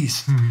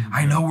beast.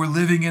 I know we're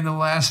living in the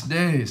last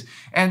days.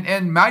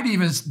 And might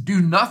even do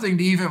nothing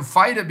to even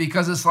fight it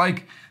because it's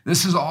like,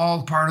 this is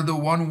all part of the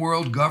one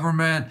world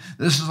government.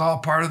 This is all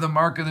part of the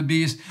mark of the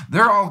beast.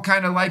 They're all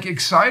kind of like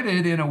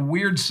excited in a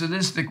weird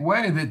sadistic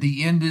way that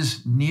the end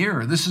is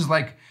near. This is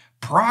like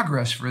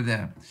progress for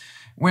them.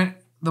 When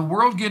the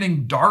world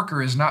getting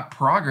darker is not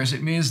progress,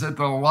 it means that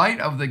the light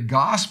of the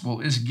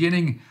gospel is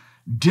getting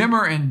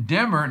dimmer and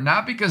dimmer,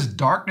 not because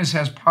darkness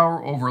has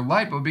power over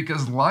light, but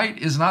because light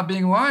is not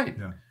being light.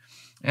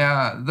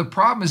 The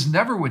problem is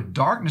never with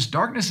darkness.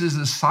 Darkness is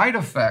a side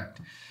effect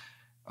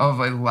of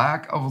a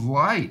lack of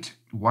light.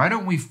 Why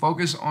don't we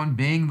focus on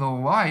being the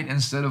light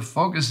instead of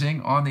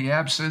focusing on the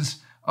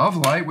absence of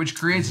light, which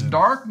creates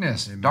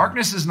darkness?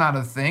 Darkness is not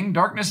a thing.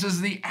 Darkness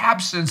is the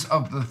absence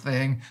of the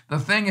thing. The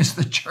thing is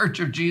the church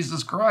of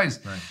Jesus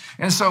Christ. Right.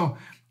 And so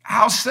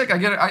how sick, I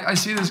get it. I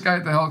see this guy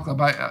at the health club,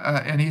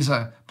 and he's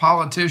a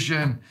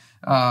politician.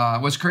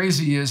 What's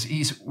crazy is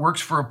he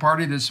works for a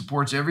party that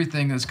supports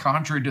everything that's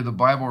contrary to the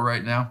Bible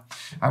right now.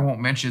 I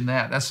won't mention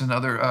that. That's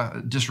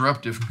another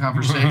disruptive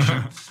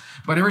conversation.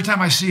 But every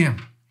time I see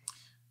him,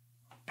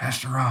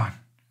 Pastor Ron,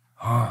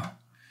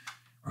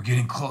 we're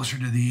getting closer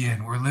to the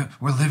end.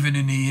 We're living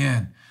in the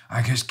end.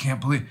 I just can't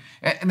believe.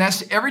 And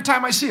that's every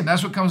time I see him,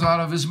 that's what comes out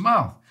of his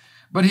mouth.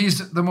 But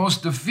he's the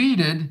most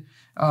defeated.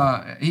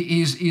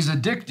 He's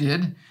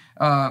addicted.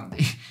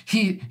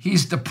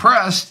 He's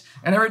depressed.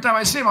 And every time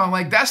I see him, I'm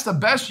like, that's the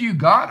best you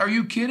got? Are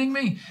you kidding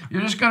me?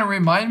 You're just going to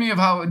remind me of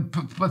how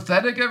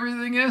pathetic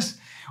everything is?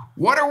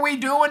 What are we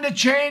doing to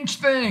change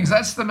things?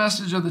 That's the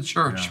message of the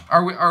church.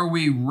 Yeah. Are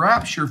we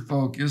rapture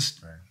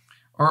focused,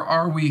 or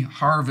are we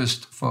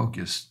harvest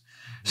focused?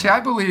 Yeah. See,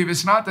 I believe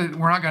it's not that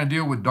we're not going to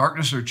deal with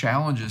darkness or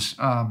challenges.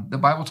 The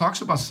Bible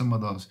talks about some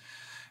of those.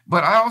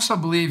 But I also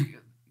believe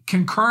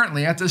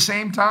concurrently at the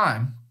same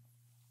time,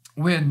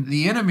 when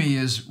the enemy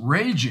is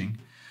raging,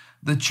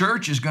 the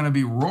church is going to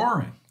be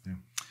roaring.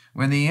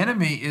 When the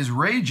enemy is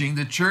raging,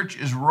 the church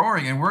is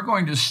roaring. And we're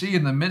going to see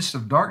in the midst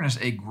of darkness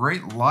a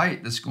great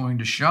light that's going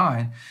to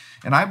shine.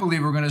 And I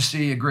believe we're going to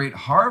see a great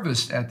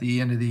harvest at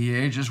the end of the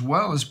age, as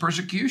well as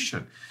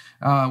persecution.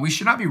 We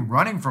should not be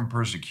running from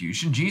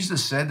persecution.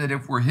 Jesus said that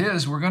if we're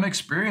his, we're going to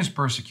experience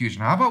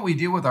persecution. How about we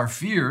deal with our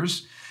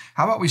fears?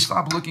 How about we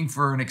stop looking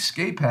for an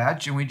escape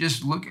hatch and we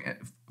just look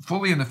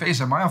fully in the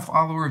face? Am I a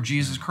follower of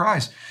Jesus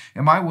Christ?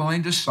 Am I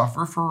willing to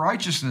suffer for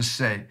righteousness'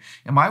 sake?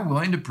 Am I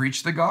willing to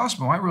preach the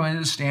gospel? Am I willing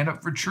to stand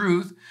up for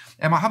truth?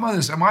 How about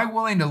this? Am I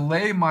willing to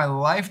lay my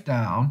life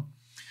down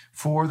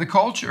for the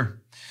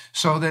culture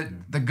so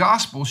that the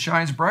gospel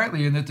shines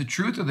brightly and that the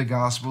truth of the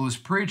gospel is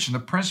preached and the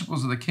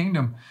principles of the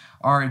kingdom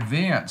are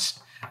advanced?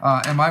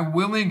 Am I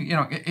willing,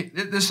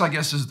 this I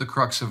guess is the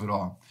crux of it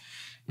all.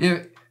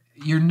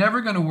 You're never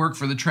going to work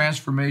for the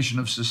transformation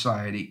of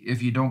society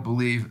if you don't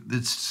believe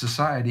that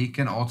society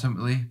can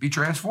ultimately be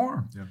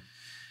transformed. Yeah.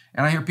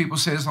 And I hear people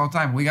say this all the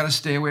time. We got to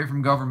stay away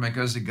from government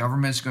because the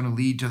government's going to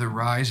lead to the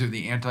rise of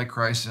the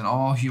Antichrist and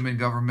all human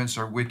governments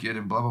are wicked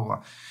and blah, blah,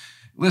 blah.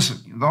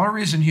 Listen, the only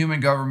reason human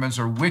governments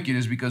are wicked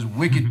is because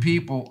wicked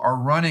people are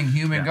running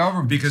human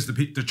government. Because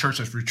the church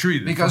has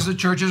retreated. Because the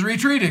church has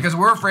retreated, because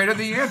we're afraid of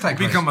the Antichrist.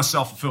 It's become a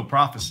self-fulfilled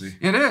prophecy.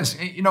 It is.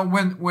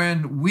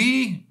 When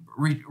we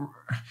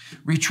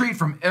retreat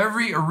from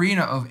every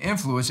arena of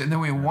influence, and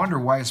then we wonder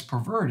why it's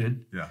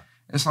perverted. Yeah,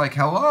 it's like,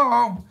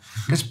 hello,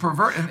 it's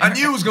perverted. I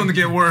knew it was going to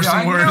get worse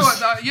and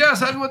worse. Yes,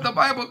 that's what the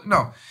Bible.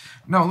 No.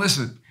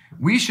 Listen,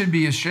 we should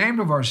be ashamed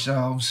of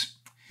ourselves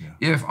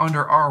if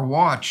under our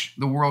watch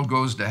the world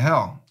goes to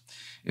hell.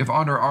 If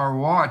under our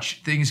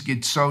watch things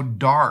get so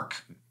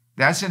dark,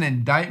 that's an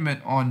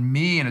indictment on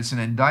me, and it's an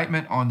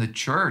indictment on the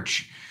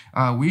church.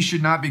 We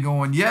should not be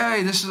going,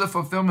 yay, this is a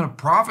fulfillment of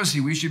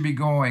prophecy. We should be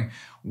going,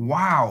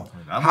 wow,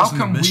 That wasn't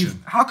the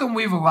mission. how come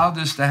we've allowed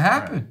this to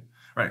happen?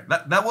 Right.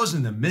 That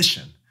wasn't the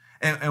mission.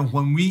 And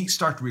when we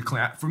start to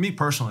reclaim, for me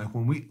personally,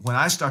 when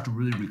I start to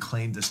really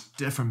reclaim this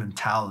different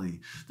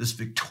mentality, this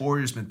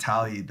victorious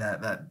mentality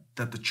that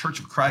the Church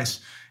of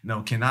Christ,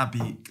 cannot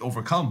be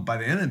overcome by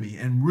the enemy,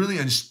 and really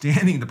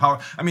understanding the power.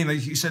 I mean,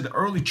 like you said, the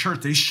early church,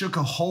 they shook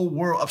a whole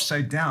world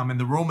upside down. And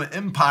the Roman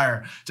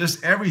Empire,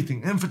 just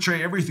everything,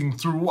 infiltrate everything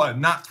through what?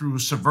 Not through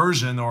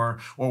subversion or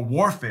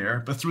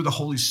warfare, but through the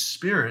Holy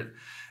Spirit.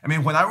 I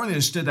mean, when I really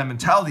understood that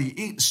mentality,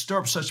 it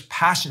stirred up such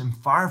passion and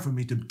fire for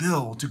me to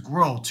build, to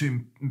grow,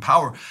 to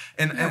empower.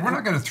 And we're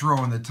not going to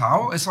throw in the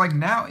towel. It's like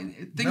now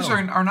things No.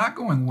 are not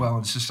going well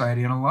in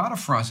society on a lot of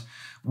fronts.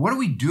 What do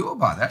we do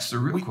about it? That's the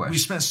real question. We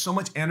spend so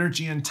much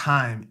energy and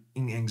time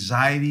in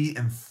anxiety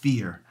and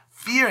fear.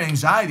 Fear and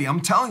anxiety,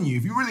 I'm telling you,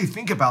 if you really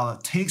think about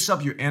it, takes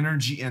up your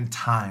energy and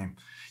time.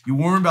 You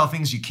worry about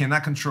things you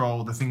cannot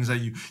control, the things that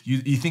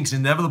you think is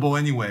inevitable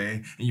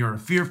anyway, and you're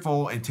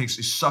fearful. It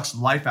sucks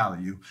life out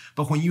of you.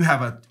 But when you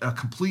have a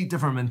complete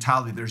different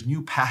mentality, there's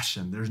new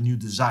passion, there's new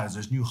desires,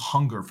 there's new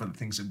hunger for the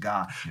things of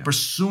God,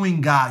 pursuing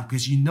God,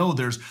 because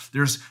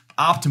there's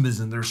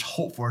optimism, there's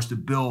hope for us to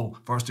build,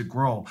 for us to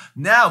grow.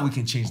 Now we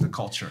can change the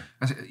culture.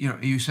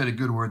 You said a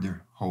good word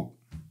there, hope.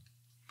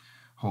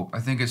 Hope. I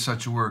think it's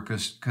such a word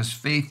because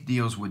faith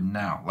deals with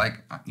now,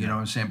 you know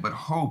what I'm saying. But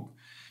hope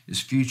is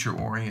future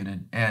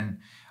oriented, and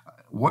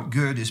what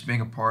good is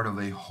being a part of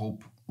a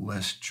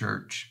hopeless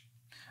church?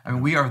 I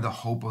mean, we are the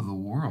hope of the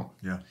world.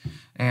 Yeah.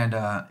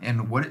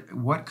 And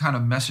what kind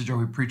of message are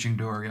we preaching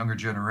to our younger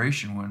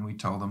generation when we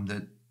tell them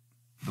that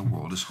the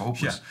world is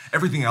hopeless? Yeah.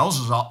 Everything else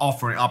is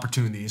offering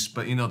opportunities,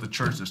 but the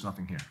church, there's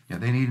nothing here. Yeah,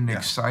 they need an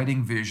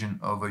exciting vision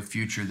of a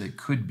future that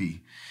could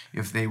be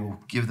if they will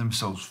give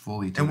themselves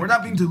fully to it. And we're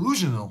not being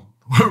delusional.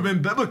 We're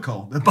being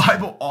biblical. The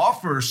Bible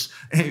offers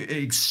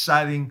a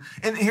exciting,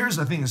 and here's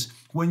the thing is,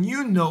 when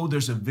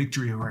there's a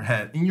victory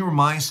overhead, in your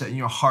mindset, in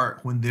your heart,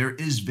 when there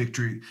is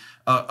victory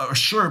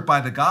assured by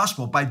the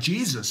gospel, by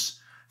Jesus,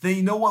 then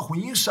you know what?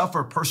 When you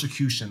suffer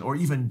persecution or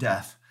even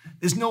death,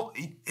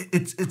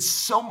 it's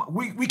so,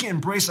 we can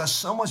embrace that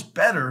so much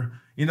better.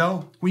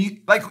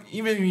 When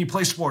even when you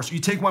play sports, you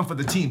take one for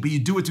the team, but you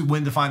do it to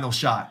win the final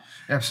shot.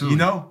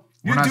 Absolutely.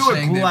 You do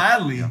it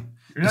gladly.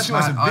 You're not It's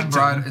doing it as a not victim.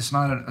 unbridled. It's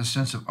not a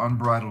sense of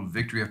unbridled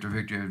victory after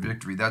victory after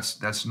victory.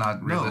 That's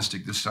not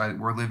realistic.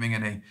 We're living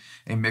in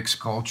a mixed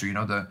culture.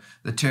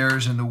 The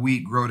tares and the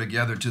wheat grow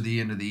together to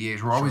the end of the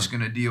age. We're always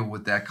going to deal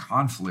with that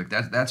conflict.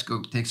 That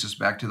takes us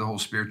back to the whole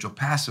spiritual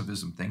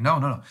pacifism thing.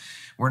 No.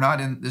 We're not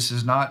in. This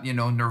is not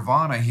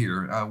nirvana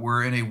here.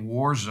 We're in a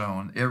war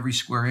zone. Every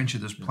square inch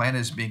of this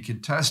planet is being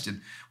contested.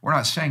 We're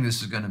not saying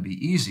this is going to be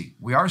easy.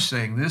 We are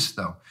saying this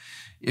though.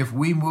 If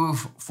we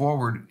move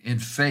forward in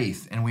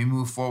faith and we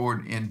move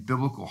forward in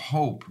biblical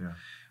hope,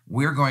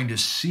 we're going to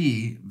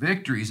see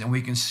victories and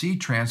we can see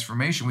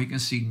transformation. We can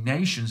see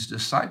nations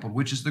discipled,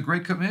 which is the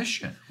Great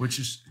Commission. Which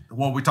is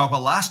what we talked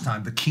about last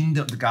time, the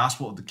kingdom, the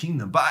gospel of the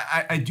kingdom. But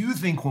I do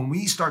think when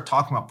we start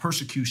talking about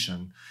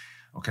persecution,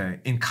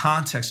 in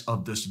context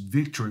of this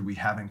victory we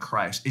have in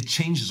Christ, it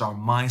changes our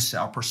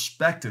mindset, our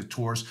perspective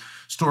towards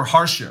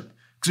hardship.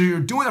 So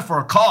you're doing it for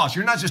a cause.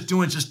 You're not just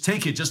doing it, just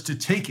to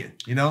take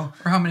it, Or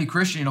how many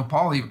Christians,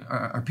 Paul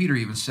or Peter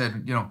even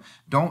said,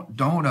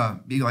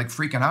 don't be like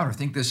freaking out or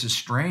think this is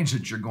strange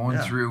that you're going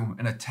through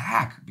an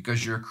attack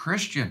because you're a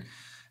Christian.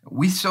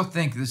 We still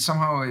think that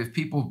somehow if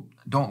people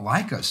don't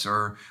like us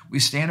or we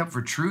stand up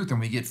for truth and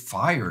we get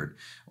fired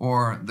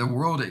or the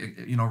world,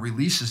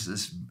 releases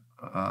this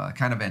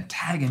kind of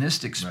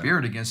antagonistic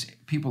spirit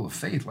against people of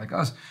faith like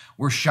us,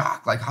 we're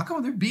shocked. Like, how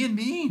come they're being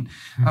mean?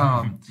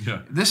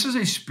 This is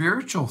a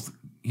spiritual,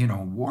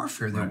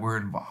 warfare that we're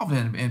involved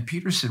in. And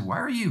Peter said,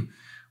 why are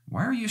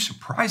you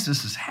surprised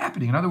this is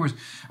happening? In other words,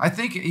 I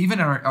think even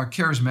in our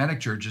charismatic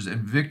churches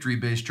and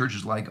victory-based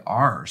churches like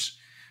ours,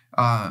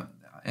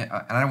 and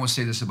I don't want to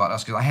say this about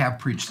us because I have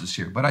preached this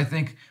here, but I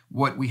think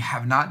what we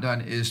have not done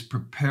is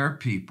prepare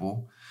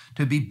people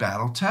to be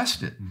battle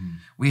tested. Mm-hmm.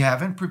 We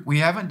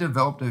haven't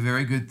developed a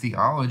very good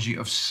theology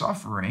of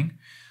suffering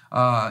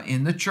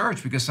in the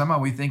church because somehow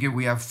we think if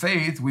we have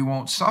faith, we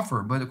won't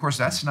suffer. But of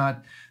course,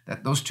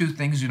 those two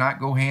things do not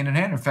go hand in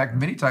hand. In fact,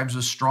 many times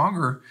the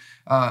stronger,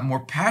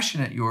 more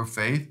passionate your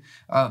faith,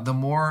 the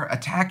more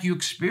attack you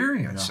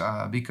experience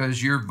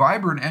because you're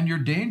vibrant and you're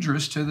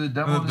dangerous to the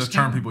devil. The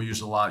term people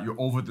use a lot, you're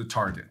over the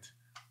target.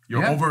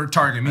 You're over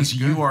target means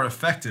you are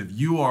effective.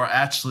 You are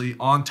actually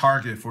on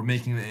target for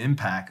making an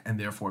impact, and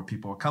therefore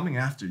people are coming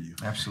after you.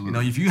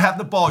 Absolutely. If you have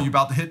the ball, you're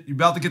about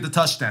to get the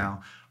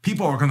touchdown.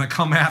 People are going to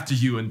come after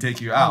you and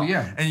take you out. Oh,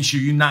 yeah. And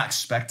should you not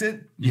expect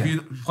it? If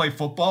you play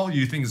football,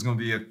 you think it's going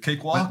to be a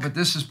cakewalk? But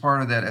this is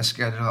part of that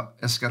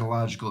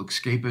eschatological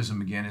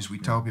escapism again, as we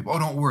tell people,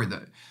 don't worry,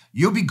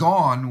 you'll be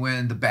gone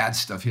when the bad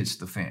stuff hits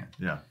the fan.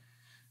 Yeah.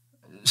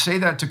 Say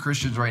that to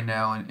Christians right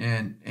now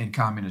in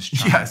communist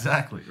China. Yeah,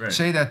 exactly. Right.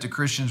 Say that to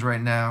Christians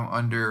right now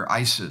under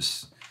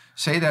ISIS.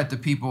 Say that to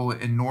people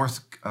in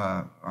North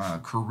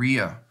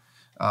Korea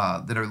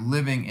that are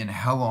living in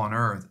hell on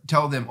earth.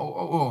 Tell them,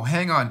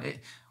 hang on.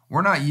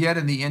 We're not yet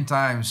in the end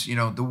times.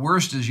 The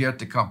worst is yet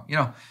to come.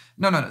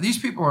 No. These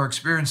people are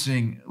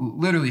experiencing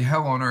literally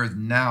hell on earth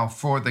now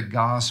for the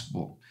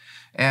gospel.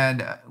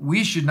 And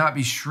we should not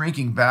be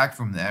shrinking back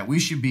from that. We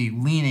should be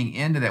leaning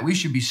into that. We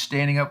should be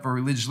standing up for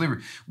religious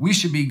liberty. We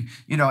should be,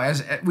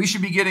 we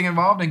should be getting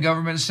involved in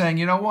government and saying,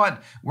 you know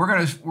what, we're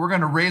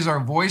gonna raise our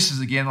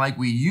voices again like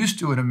we used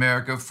to in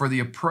America for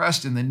the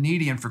oppressed and the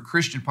needy and for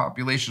Christian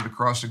populations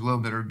across the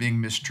globe that are being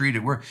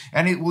mistreated.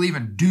 We'll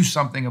even do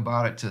something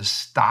about it to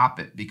stop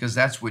it, because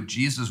that's what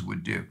Jesus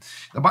would do.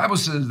 The Bible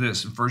says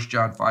this in 1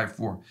 John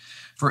 5:4,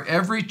 for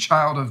every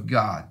child of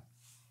God.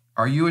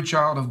 Are you a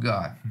child of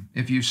God?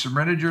 If you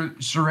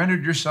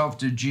surrendered yourself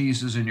to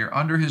Jesus and you're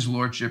under his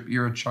lordship,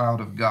 you're a child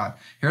of God.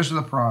 Here's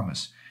the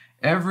promise.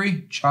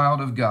 Every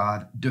child of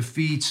God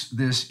defeats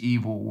this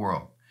evil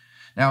world.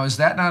 Now, is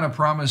that not a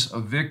promise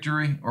of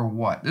victory or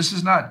what? This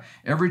is not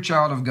every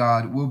child of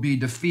God will be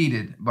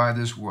defeated by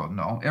this world.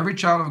 No, every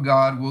child of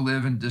God will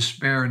live in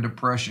despair and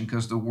depression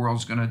because the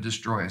world's going to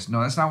destroy us.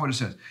 No, that's not what it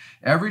says.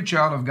 Every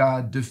child of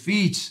God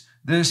defeats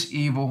this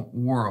evil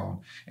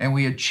world. And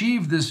we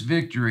achieve this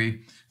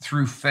victory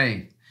through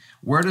faith.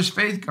 Where does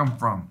faith come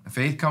from?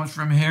 Faith comes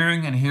from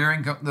hearing, and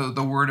hearing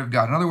the word of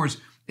God. In other words,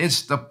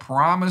 it's the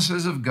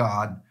promises of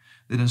God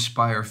that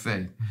inspire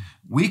faith.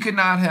 We could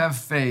not have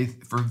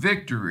faith for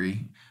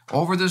victory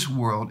over this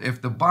world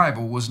if the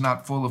Bible was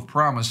not full of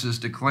promises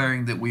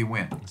declaring that we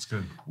win. That's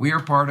good. We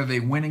are part of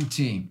a winning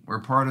team. We're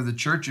part of the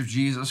Church of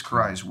Jesus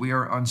Christ. We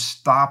are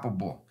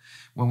unstoppable.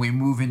 When we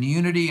move in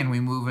unity and we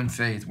move in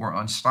faith, we're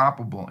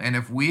unstoppable. And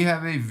if we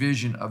have a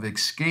vision of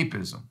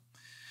escapism,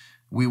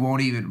 we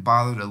won't even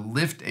bother to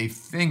lift a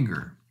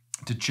finger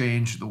to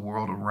change the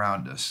world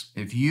around us.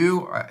 If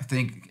you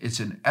think it's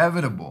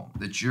inevitable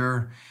that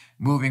you're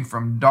moving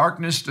from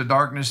darkness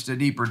to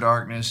deeper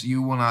darkness,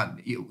 you will not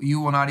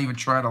even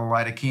try to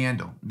light a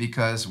candle,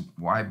 because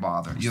why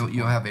bother?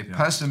 You'll have a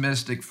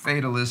pessimistic,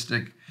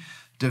 fatalistic,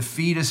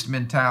 defeatist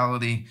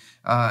mentality,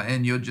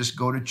 and you'll just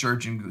go to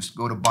church and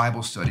go to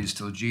Bible studies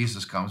till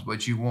Jesus comes,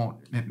 but you won't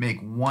make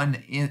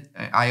one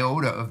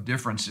iota of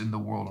difference in the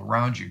world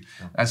around you.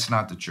 Yeah. That's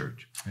not the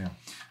church. Yeah.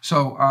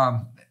 So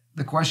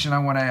the question I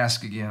want to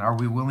ask again, are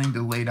we willing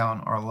to lay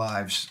down our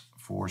lives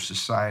for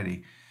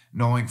society,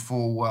 knowing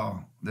full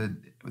well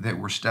that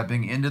we're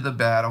stepping into the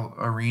battle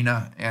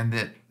arena and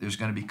that there's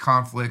going to be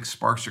conflict,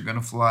 sparks are going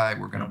to fly,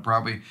 we're going to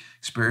probably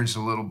experience a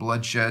little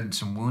bloodshed and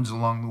some wounds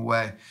along the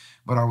way,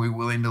 but are we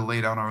willing to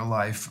lay down our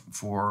life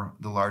for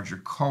the larger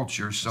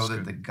culture so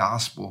that the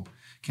gospel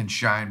can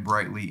shine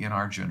brightly in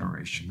our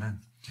generation? Amen.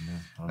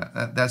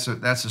 That's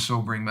a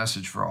sobering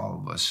message for all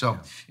of us. So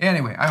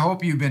anyway, I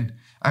hope you've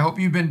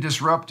been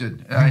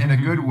disrupted in a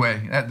good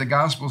way. The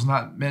gospel's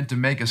not meant to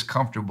make us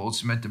comfortable.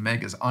 It's meant to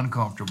make us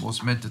uncomfortable.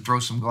 It's meant to throw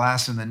some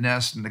glass in the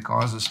nest and to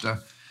cause us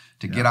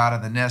to get out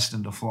of the nest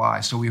and to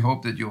fly. So we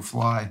hope that you'll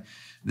fly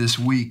this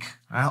week.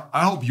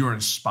 I hope you're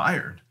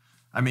inspired.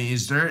 I mean,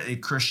 is there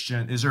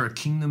a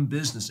kingdom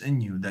business in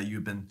you that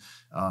you've been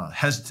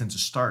hesitant to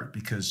start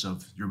because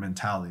of your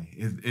mentality?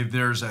 If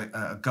there's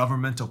a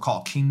governmental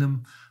call,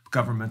 kingdom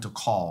governmental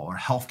call, or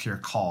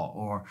healthcare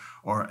call,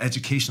 or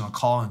educational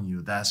call in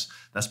you that's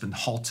been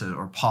halted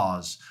or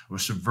paused or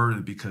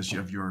subverted because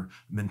of your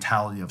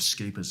mentality of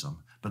escapism.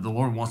 But the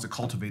Lord wants to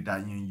cultivate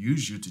that and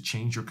use you to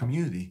change your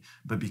community.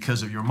 But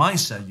because of your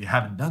mindset, you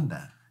haven't done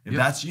that. If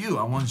that's you,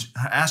 I want to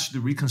ask you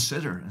to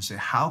reconsider and say,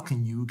 how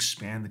can you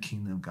expand the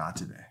kingdom of God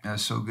today?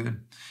 That's so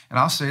good. And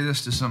I'll say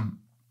this to some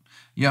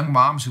young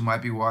moms who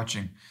might be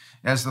watching.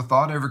 Has the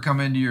thought ever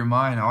come into your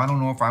mind, I don't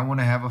know if I want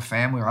to have a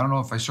family, or I don't know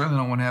if I certainly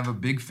don't want to have a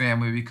big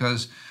family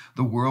because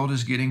the world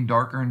is getting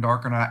darker and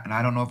darker, and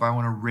I don't know if I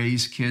want to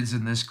raise kids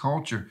in this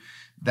culture.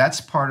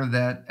 That's part of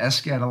that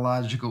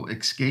eschatological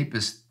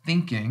escapist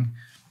thinking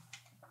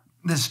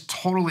that's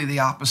totally the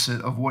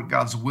opposite of what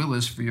God's will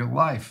is for your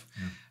life.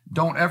 Yeah.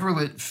 Don't ever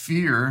let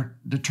fear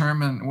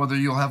determine whether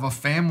you'll have a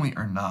family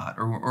or not,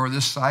 or the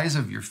size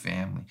of your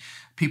family.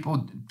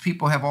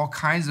 People have all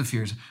kinds of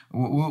fears.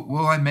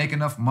 Will I make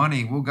enough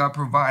money? Will God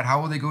provide?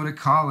 How will they go to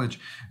college?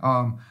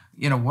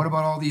 What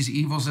about all these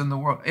evils in the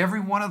world?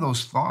 Every one of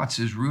those thoughts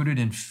is rooted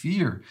in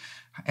fear.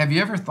 Have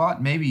you ever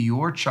thought maybe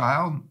your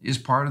child is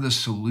part of the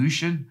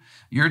solution?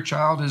 Your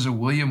child is a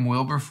William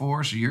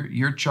Wilberforce.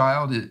 Your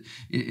child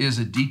is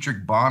a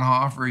Dietrich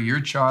Bonhoeffer. Your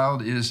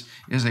child is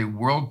a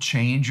world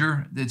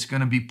changer that's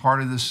going to be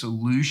part of the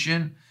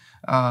solution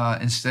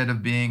instead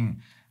of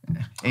being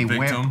a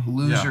wimp,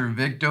 loser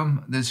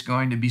victim that's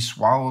going to be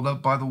swallowed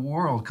up by the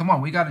world. Come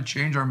on, we got to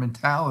change our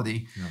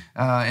mentality,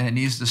 and it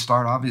needs to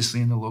start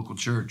obviously in the local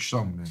church.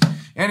 So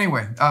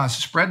anyway,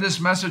 spread this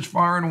message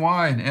far and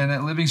wide. And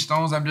at Living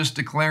Stones, I'm just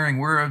declaring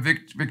we're a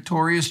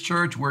victorious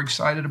church. We're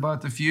excited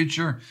about the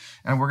future,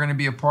 and we're going to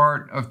be a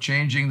part of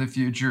changing the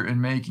future and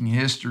making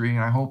history.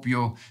 And I hope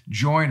you'll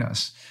join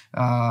us.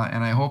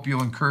 And I hope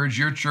you'll encourage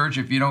your church.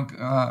 If you're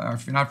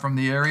not from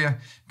the area,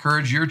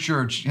 encourage your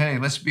church. Hey,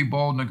 let's be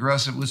bold and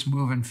aggressive. Let's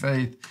move in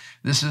faith.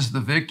 This is the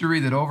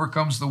victory that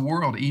overcomes the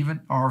world,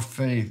 even our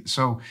faith.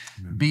 So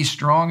be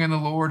strong in the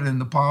Lord and in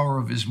the power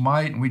of his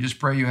might. And we just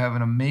pray you have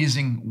an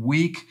amazing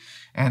week,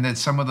 and that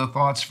some of the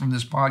thoughts from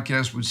this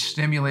podcast would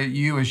stimulate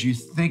you as you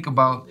think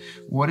about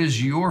what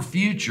is your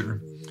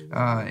future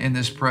in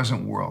this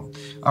present world.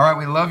 All right,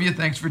 we love you.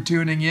 Thanks for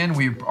tuning in.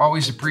 We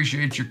always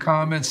appreciate your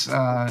comments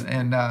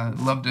and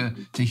love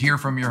to hear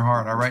from your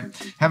heart. All right,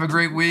 have a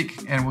great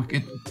week, and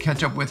we'll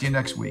catch up with you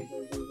next week.